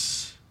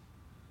worse."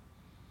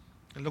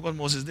 And look what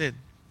Moses did.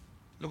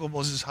 Look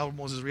how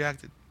Moses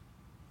reacted.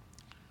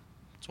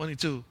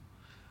 22.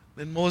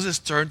 Then Moses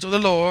turned to the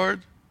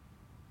Lord.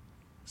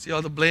 See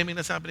all the blaming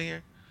that's happening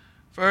here?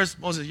 First,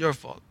 Moses, your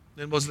fault.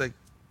 Then Moses like,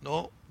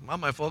 "No, not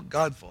my fault,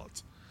 God's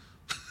fault.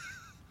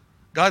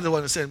 God's the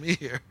one who sent me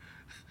here."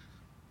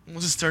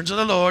 Moses turned to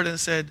the Lord and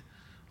said,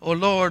 "O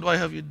Lord, why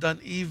have you done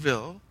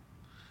evil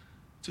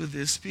to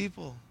this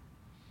people?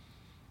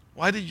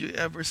 Why did you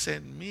ever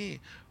send me?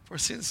 For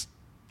since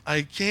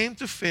I came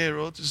to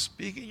Pharaoh to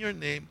speak in your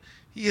name,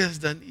 he has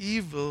done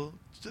evil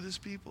to this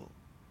people,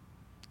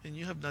 and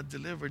you have not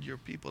delivered your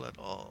people at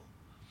all."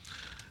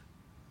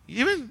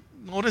 You even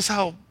notice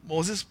how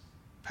Moses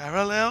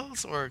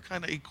parallels or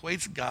kind of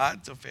equates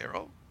God to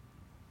Pharaoh?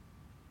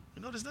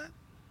 You notice that?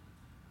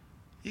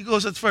 He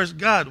goes at first,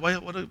 "God,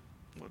 what did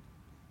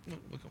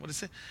he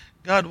say?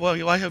 God,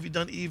 why have you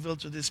done evil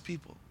to this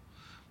people?"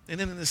 And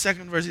then in the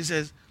second verse he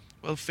says,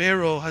 "Well,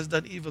 Pharaoh has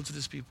done evil to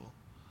this people."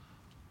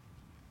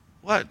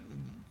 What?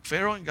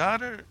 Pharaoh and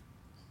God are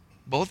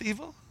both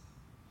evil?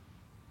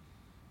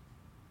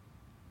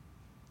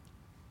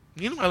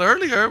 Meanwhile,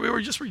 earlier we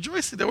were just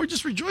rejoicing. They were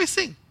just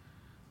rejoicing.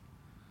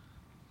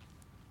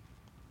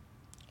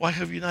 Why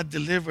have you not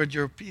delivered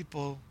your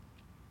people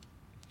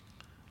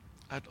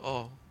at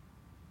all?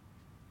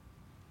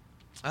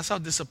 That's how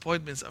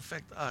disappointments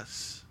affect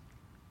us,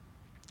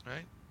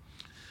 right?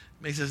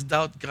 Makes us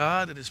doubt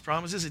God and his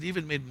promises. It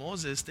even made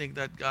Moses think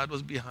that God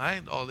was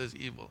behind all this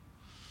evil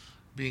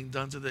being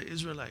done to the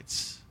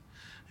Israelites.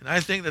 And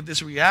I think that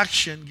this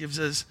reaction gives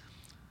us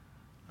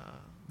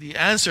the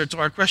answer to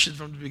our question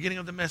from the beginning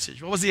of the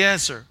message. What was the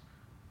answer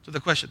to the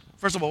question?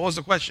 First of all, what was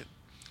the question?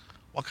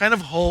 What kind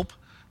of hope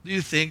do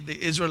you think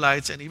the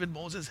Israelites and even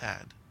Moses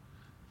had?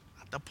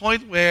 At the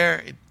point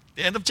where, at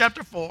the end of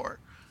chapter 4,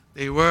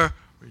 they were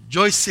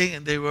rejoicing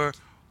and they were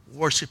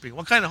worshiping.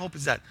 What kind of hope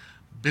is that?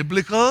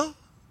 Biblical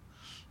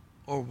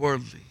or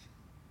worldly?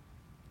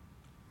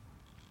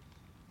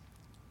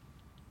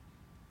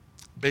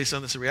 Based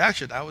on this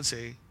reaction, I would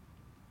say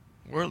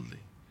worldly.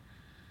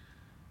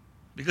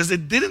 Because they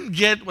didn't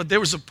get what they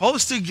were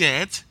supposed to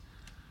get.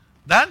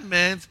 That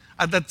meant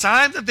at the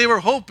time that they were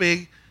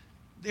hoping,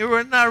 they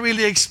were not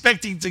really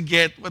expecting to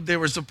get what they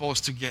were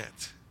supposed to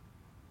get.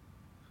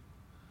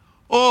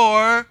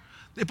 Or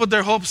they put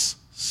their hopes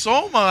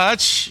so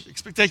much,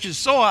 expectations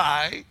so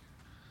high,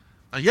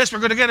 yes, we're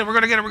going to get it, we're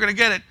going to get it, we're going to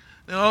get it.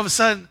 Then all of a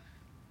sudden,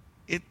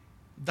 it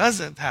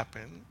doesn't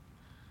happen.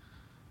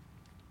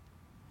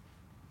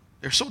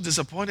 They're so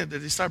disappointed that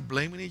they start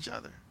blaming each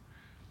other.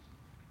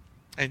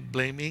 And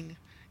blaming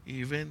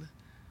even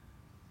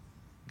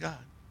God.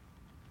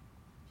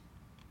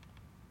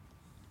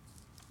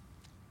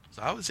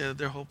 So I would say that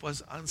their hope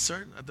was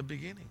uncertain at the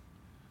beginning.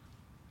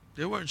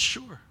 They weren't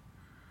sure.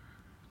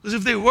 Because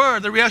if they were,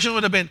 the reaction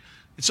would have been,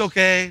 "It's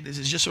okay, this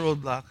is just a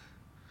roadblock.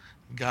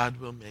 God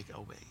will make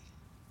a way."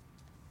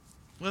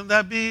 Wouldn't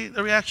that be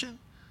the reaction?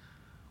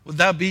 Would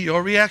that be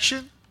your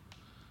reaction?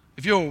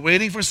 If you were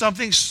waiting for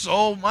something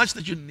so much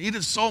that you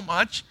needed so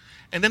much,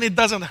 and then it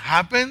doesn't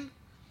happen,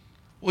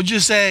 would you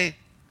say,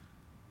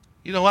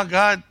 "You know what,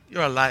 God,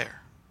 you're a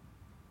liar"?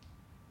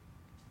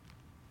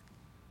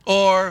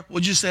 Or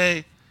would you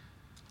say,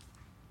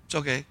 "It's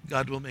okay,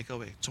 God will make a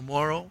way.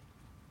 Tomorrow,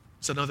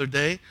 it's another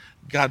day,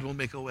 God will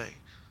make a way.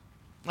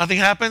 Nothing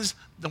happens,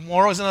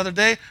 tomorrow is another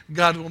day,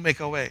 God will make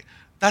a way."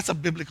 That's a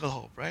biblical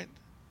hope, right?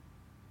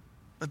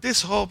 But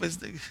this hope is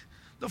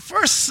the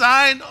first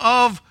sign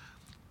of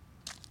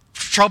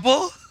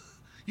trouble.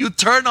 You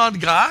turn on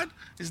God.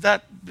 Is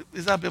that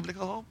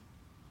biblical hope?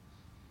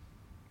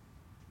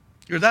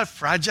 You're that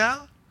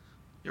fragile?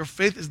 Your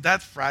faith is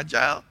that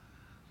fragile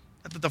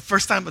that the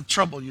first time of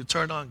trouble you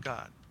turn on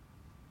God.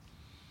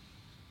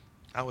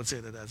 I would say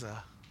that as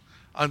a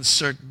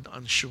uncertain,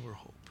 unsure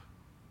hope.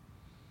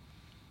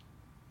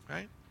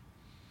 Right?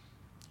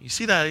 You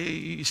see that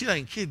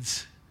in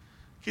kids.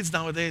 Kids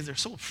nowadays, they're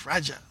so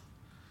fragile.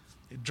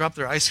 They drop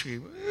their ice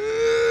cream.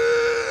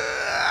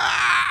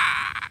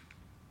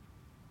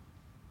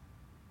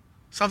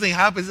 Something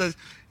happens that,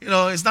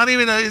 it's not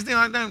even it's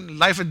not a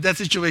life and death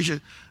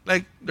situation.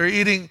 Like they're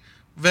eating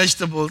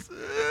vegetables.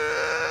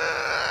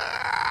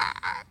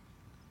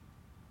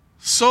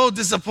 So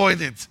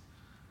disappointed.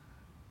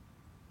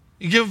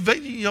 You give,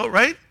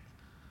 right?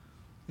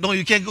 No,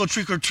 you can't go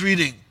trick or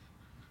treating.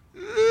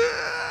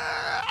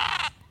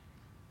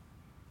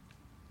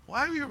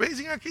 Why are we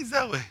raising our kids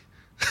that way?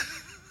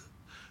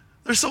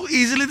 They're so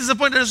easily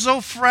disappointed. They're so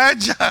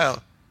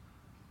fragile.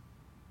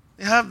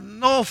 They have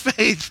no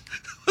faith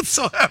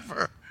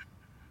whatsoever.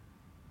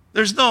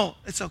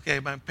 It's okay.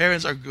 My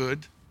parents are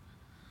good.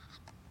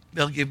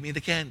 They'll give me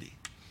the candy.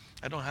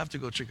 I don't have to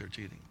go trick or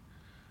treating.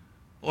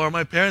 Or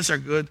my parents are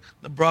good.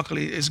 The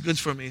broccoli is good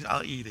for me.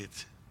 I'll eat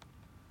it.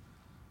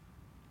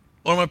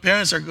 Or my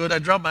parents are good. I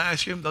drop my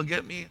ice cream. They'll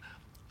get me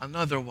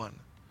another one.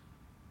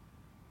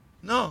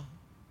 No.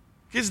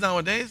 Kids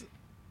nowadays,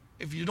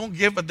 if you don't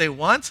give what they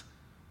want,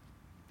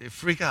 they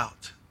freak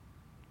out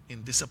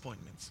in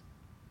disappointments.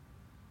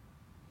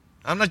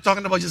 I'm not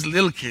talking about just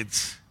little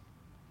kids.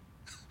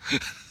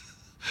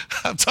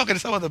 I'm talking to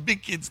some of the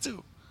big kids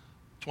too.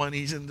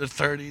 20s and their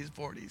 30s,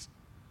 40s.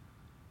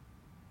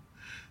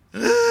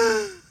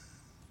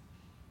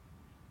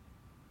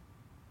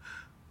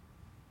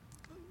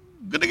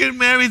 Gonna get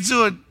married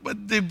soon,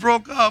 but they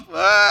broke up.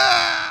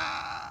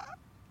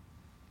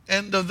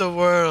 End of the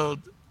world.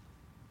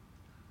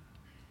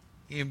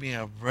 Give me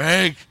a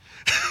break.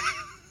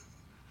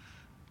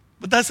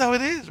 But that's how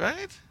it is,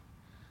 right?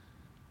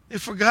 They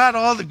forgot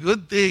all the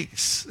good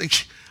things.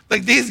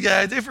 Like these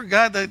guys, they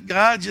forgot that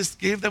God just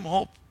gave them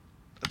hope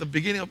at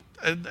the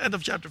end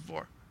of chapter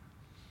 4.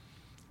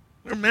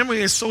 Their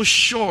memory is so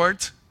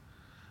short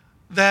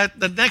that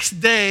the next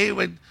day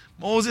when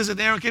Moses and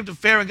Aaron came to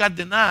Pharaoh and got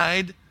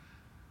denied,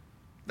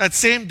 that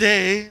same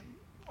day,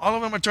 all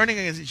of them are turning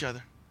against each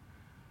other.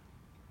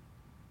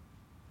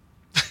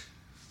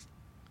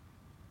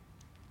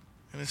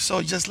 And it's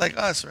so just like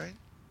us, right?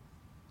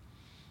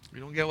 You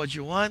don't get what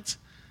you want,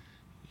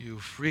 you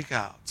freak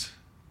out.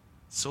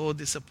 So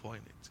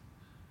disappointed.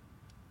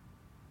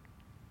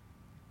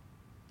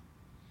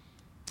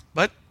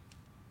 But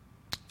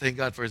thank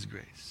God for His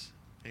grace.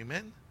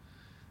 Amen?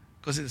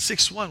 Because in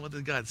 6:1, what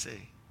did God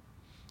say?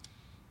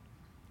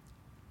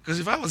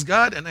 Because if I was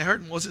God and I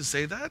heard Moses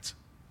say that,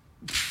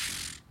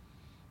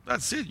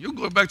 that's it. You're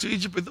going back to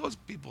Egypt with those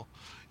people.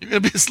 You're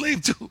going to be a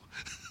slave too.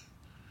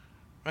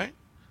 Right?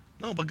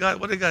 No, but God,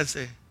 what did God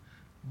say?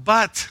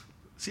 But,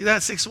 see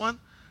that 6:1?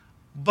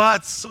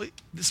 But, so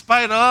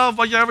despite of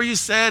whatever you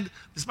said,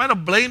 despite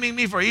of blaming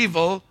me for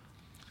evil,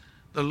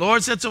 the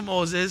Lord said to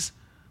Moses,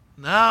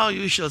 now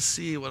you shall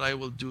see what I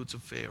will do to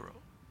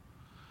Pharaoh.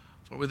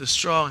 For with a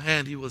strong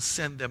hand he will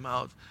send them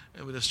out,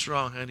 and with a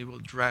strong hand he will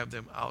drive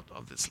them out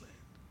of this land.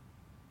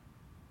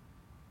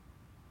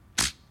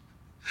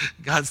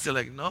 God's still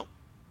like, no.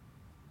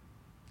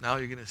 Now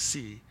you're going to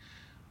see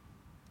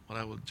what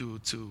I will do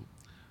to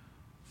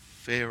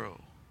Pharaoh.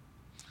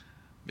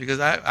 Because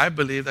I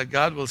believe that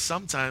God will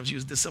sometimes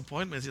use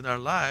disappointments in our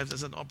lives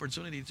as an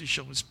opportunity to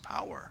show His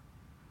power.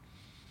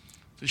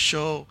 To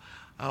show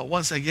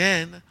once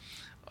again,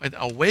 and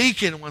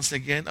awaken once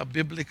again a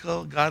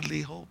biblical,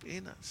 godly hope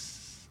in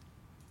us.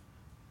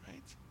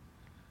 Right?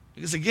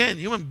 Because again,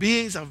 human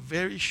beings have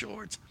very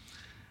short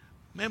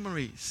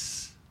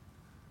memories.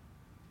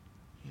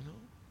 You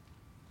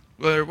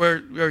know?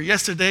 Where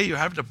yesterday you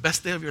have the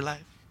best day of your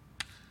life.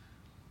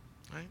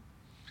 Right?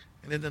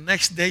 And then the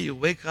next day you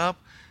wake up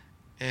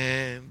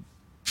and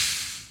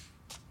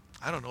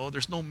I don't know,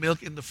 there's no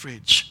milk in the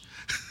fridge.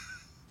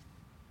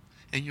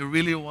 And you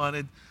really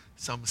wanted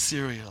some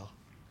cereal.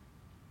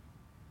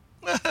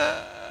 Like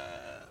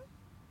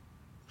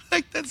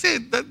that's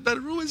it. That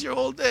ruins your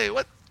whole day.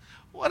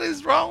 What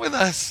is wrong with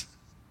us?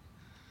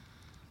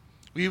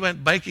 We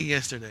went biking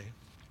yesterday.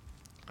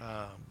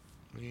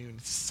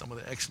 Some of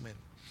the X-Men.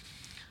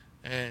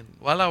 And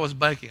while I was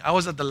biking, I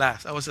was at the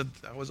last. I was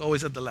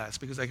always at the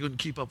last because I couldn't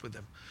keep up with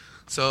them.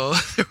 So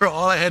they were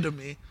all ahead of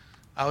me.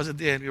 I was at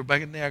the end. We were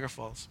biking Niagara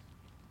Falls.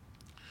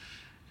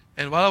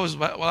 And while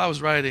I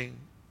was riding,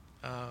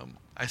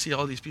 I see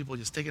all these people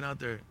just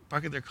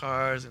parking their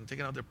cars and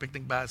taking out their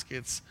picnic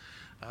baskets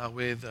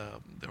with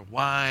their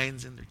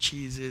wines and their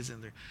cheeses,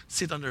 and they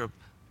sit under a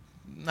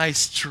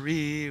nice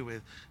tree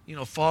with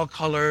fall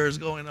colors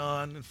going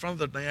on in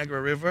front of the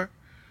Niagara River.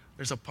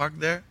 There's a park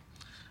there,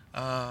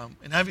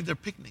 and having their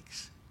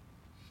picnics.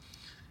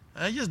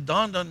 And it just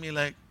dawned on me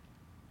like,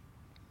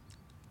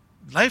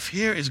 life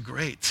here is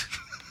great.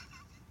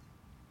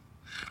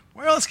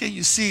 Where else can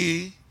you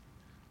see?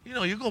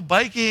 You go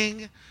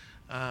biking.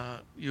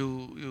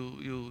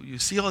 You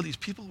see all these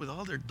people with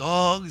all their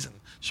dogs and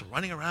just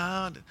running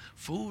around and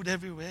food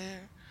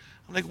everywhere.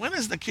 I'm like, when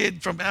is the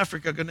kid from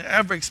Africa going to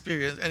ever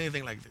experience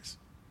anything like this?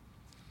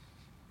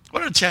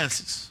 What are the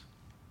chances?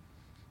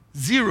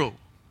 Zero.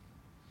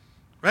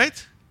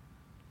 Right?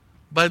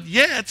 But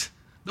yet,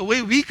 the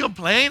way we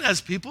complain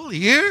as people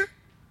here,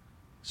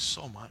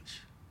 so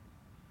much.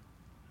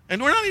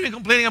 And we're not even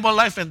complaining about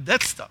life and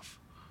death stuff.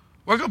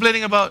 We're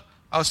complaining about,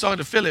 I was talking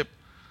to Philip,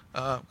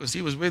 because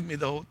he was with me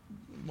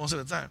most of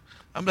the time.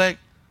 I'm like,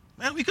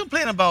 man, we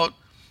complain about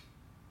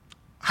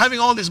having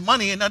all this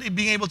money and not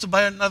being able to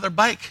buy another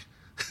bike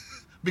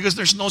because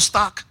there's no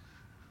stock.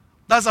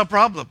 That's our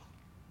problem.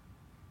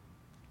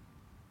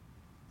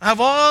 I have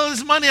all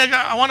this money,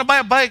 I want to buy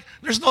a bike,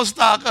 there's no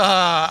stock.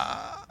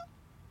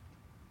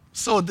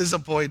 So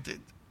disappointed.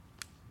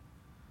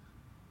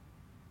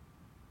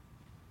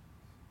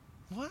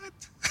 What?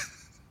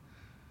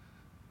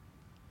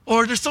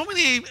 Or there's so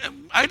many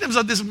items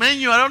on this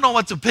menu, I don't know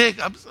what to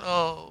pick. I'm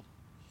so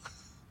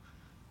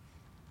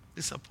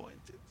disappointed.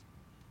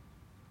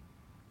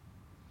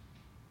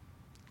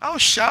 How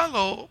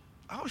shallow,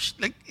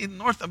 like in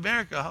North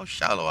America, how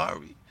shallow are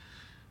we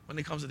when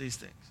it comes to these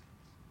things?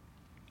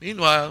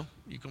 Meanwhile,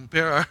 you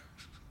compare our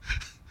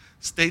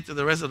state to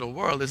the rest of the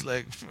world, it's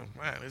like,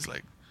 man, it's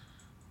like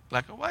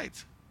black and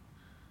white.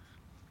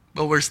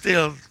 But we're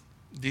still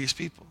these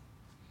people.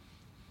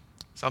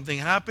 Something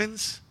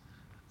happens,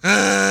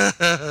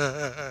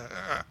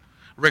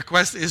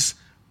 request is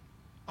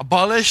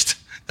abolished,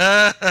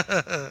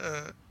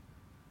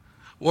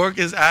 work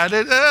is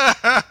added.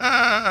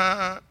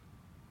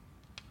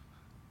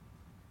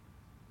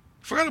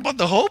 Forgot about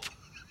the hope?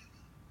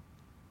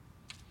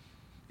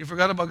 You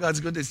forgot about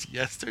God's goodness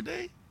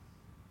yesterday?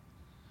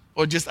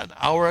 Or just an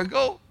hour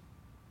ago?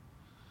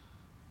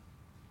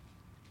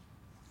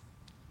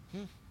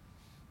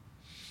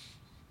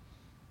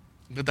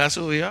 But that's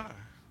who we are.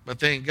 But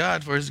thank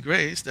God for His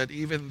grace that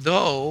even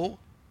though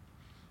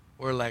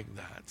we're like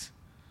that,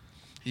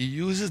 He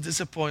uses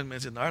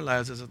disappointments in our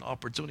lives as an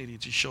opportunity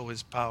to show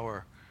His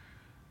power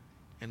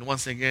and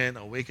once again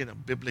awaken a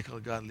biblical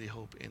godly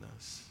hope in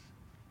us.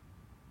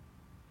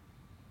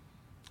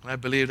 And I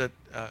believe that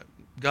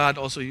God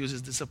also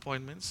uses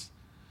disappointments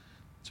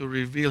to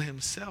reveal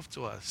Himself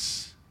to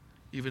us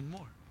even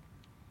more.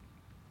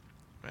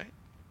 Right?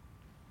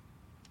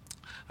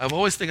 I've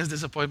always think of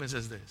disappointments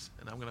as this,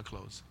 and I'm going to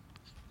close.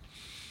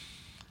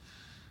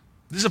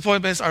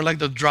 Disappointments are like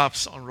the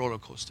drops on roller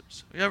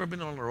coasters. Have you ever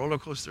been on a roller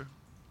coaster?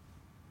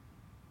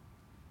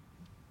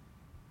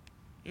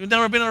 You've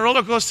never been on a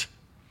roller coaster?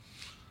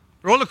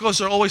 Roller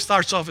coaster always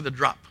starts off with a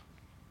drop.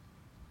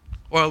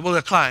 Or with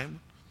a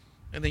climb,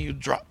 and then you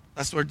drop.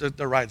 That's where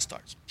the ride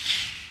starts.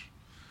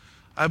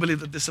 I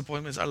believe that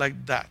disappointments are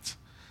like that.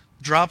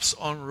 Drops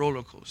on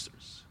roller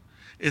coasters.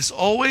 It's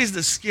always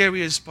the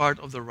scariest part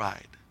of the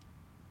ride.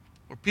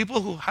 For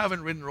people who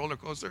haven't ridden roller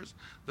coasters,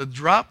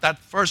 that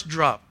first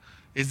drop,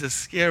 is the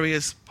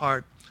scariest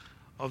part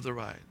of the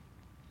ride.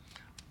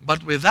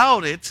 But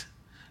without it,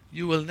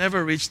 you will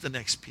never reach the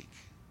next peak.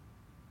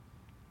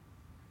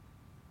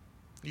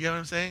 You get what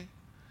I'm saying?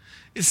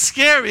 It's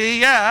scary,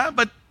 yeah,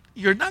 but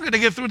you're not going to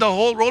get through the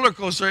whole roller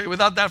coaster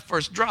without that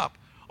first drop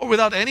or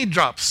without any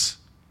drops.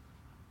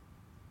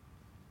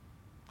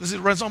 Because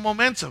it runs on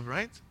momentum,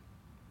 right?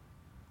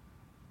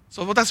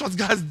 So that's what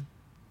God's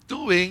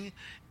doing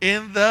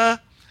in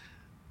the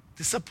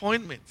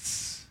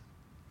disappointments.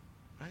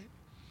 Right?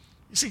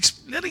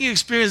 He's letting you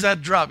experience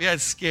that drop. Yeah,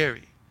 it's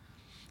scary.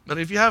 But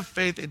if you have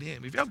faith in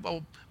Him, if you have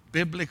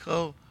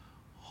biblical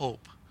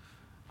hope,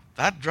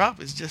 that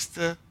drop is just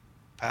the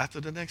path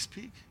to the next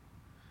peak.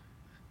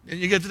 Then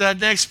you get to that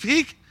next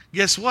peak,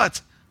 guess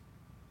what?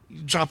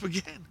 You drop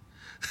again.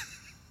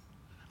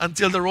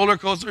 Until the roller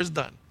coaster is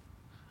done.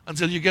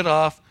 Until you get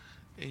off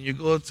and you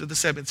go to the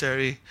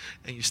cemetery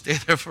and you stay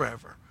there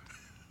forever.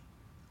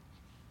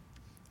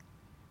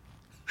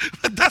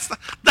 But that's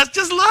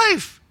just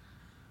life.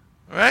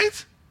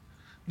 Right?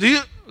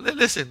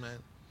 Listen,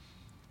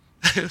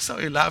 man.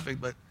 Sorry laughing,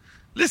 but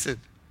listen.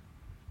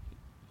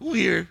 Who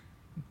here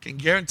can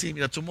guarantee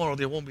me that tomorrow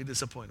they won't be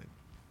disappointed?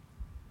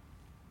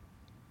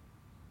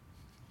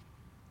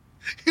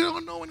 You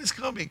don't know when it's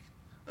coming.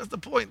 That's the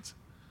point.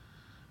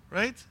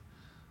 Right?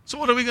 So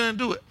what are we going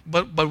to do?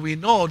 But we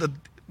know that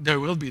there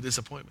will be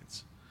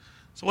disappointments.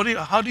 So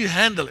how do you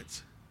handle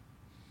it?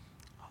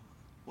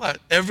 What?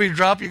 Every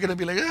drop you're going to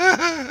be like,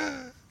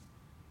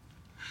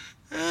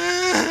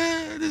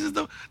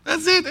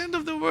 that's it, end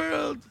of the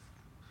world.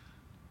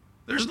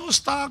 There's no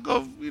stock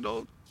of,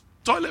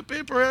 toilet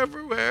paper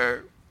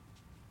everywhere.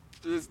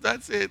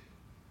 That's it.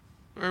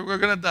 We're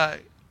going to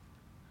die.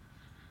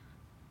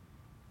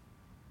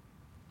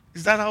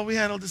 Is that how we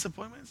handle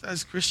disappointments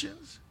as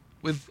Christians?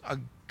 With a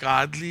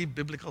godly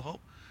biblical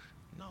hope?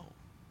 No.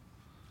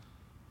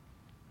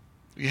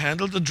 We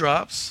handle the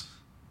drops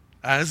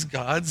as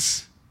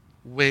God's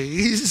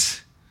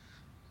ways,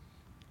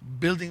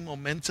 building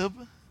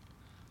momentum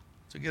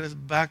to get us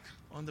back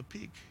on the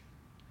peak.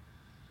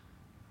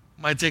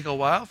 Might take a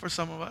while for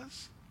some of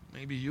us.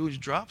 Maybe huge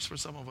drops for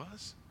some of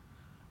us.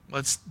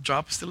 But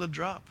drop is still a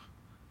drop.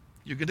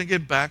 You're going to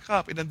get back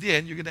up. And at the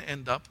end, you're going to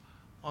end up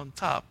on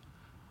top.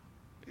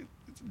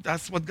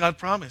 That's what God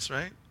promised,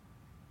 right?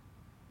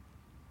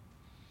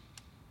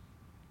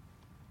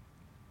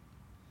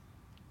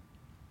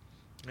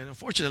 And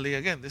unfortunately,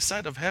 again, this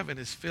side of heaven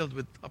is filled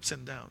with ups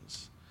and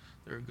downs.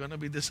 There are going to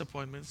be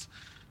disappointments.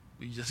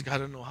 We just got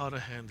to know how to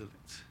handle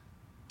it.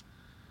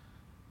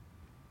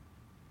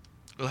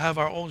 We'll have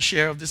our own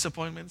share of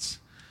disappointments.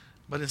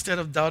 But instead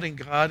of doubting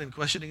God and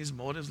questioning His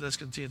motives, let's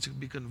continue to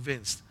be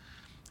convinced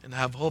and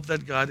have hope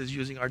that God is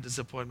using our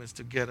disappointments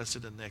to get us to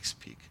the next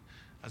peak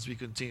as we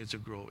continue to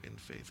grow in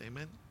faith.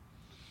 Amen?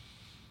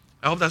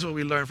 I hope that's what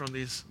we learn from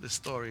this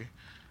story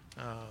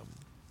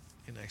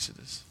in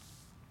Exodus.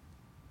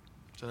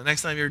 So the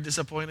next time you're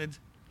disappointed,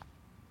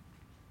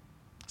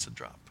 it's a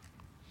drop.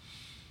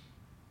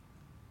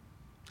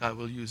 God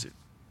will use it.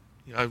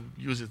 I'll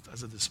use it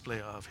as a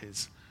display of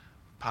His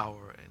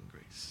power and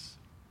grace.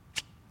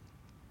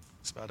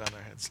 Let's bow down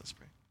our heads. Let's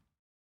pray.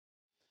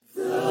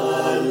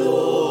 The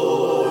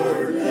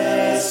Lord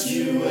bless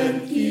you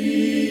and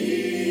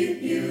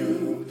keep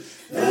you.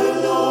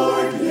 The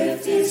Lord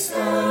lift His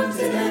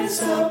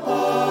countenance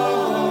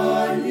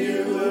upon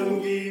you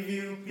and give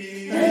you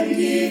peace. And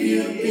give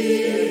you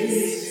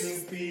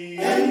peace.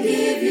 And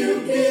give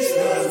you peace.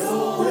 The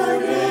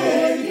Lord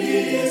make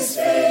His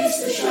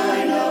face to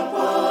shine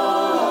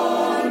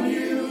upon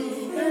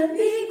you and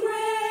be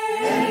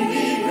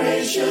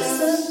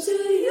gracious unto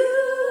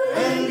you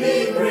and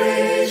be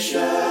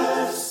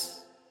gracious.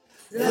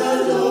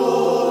 The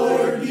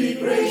Lord be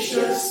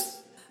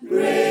gracious,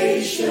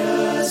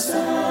 gracious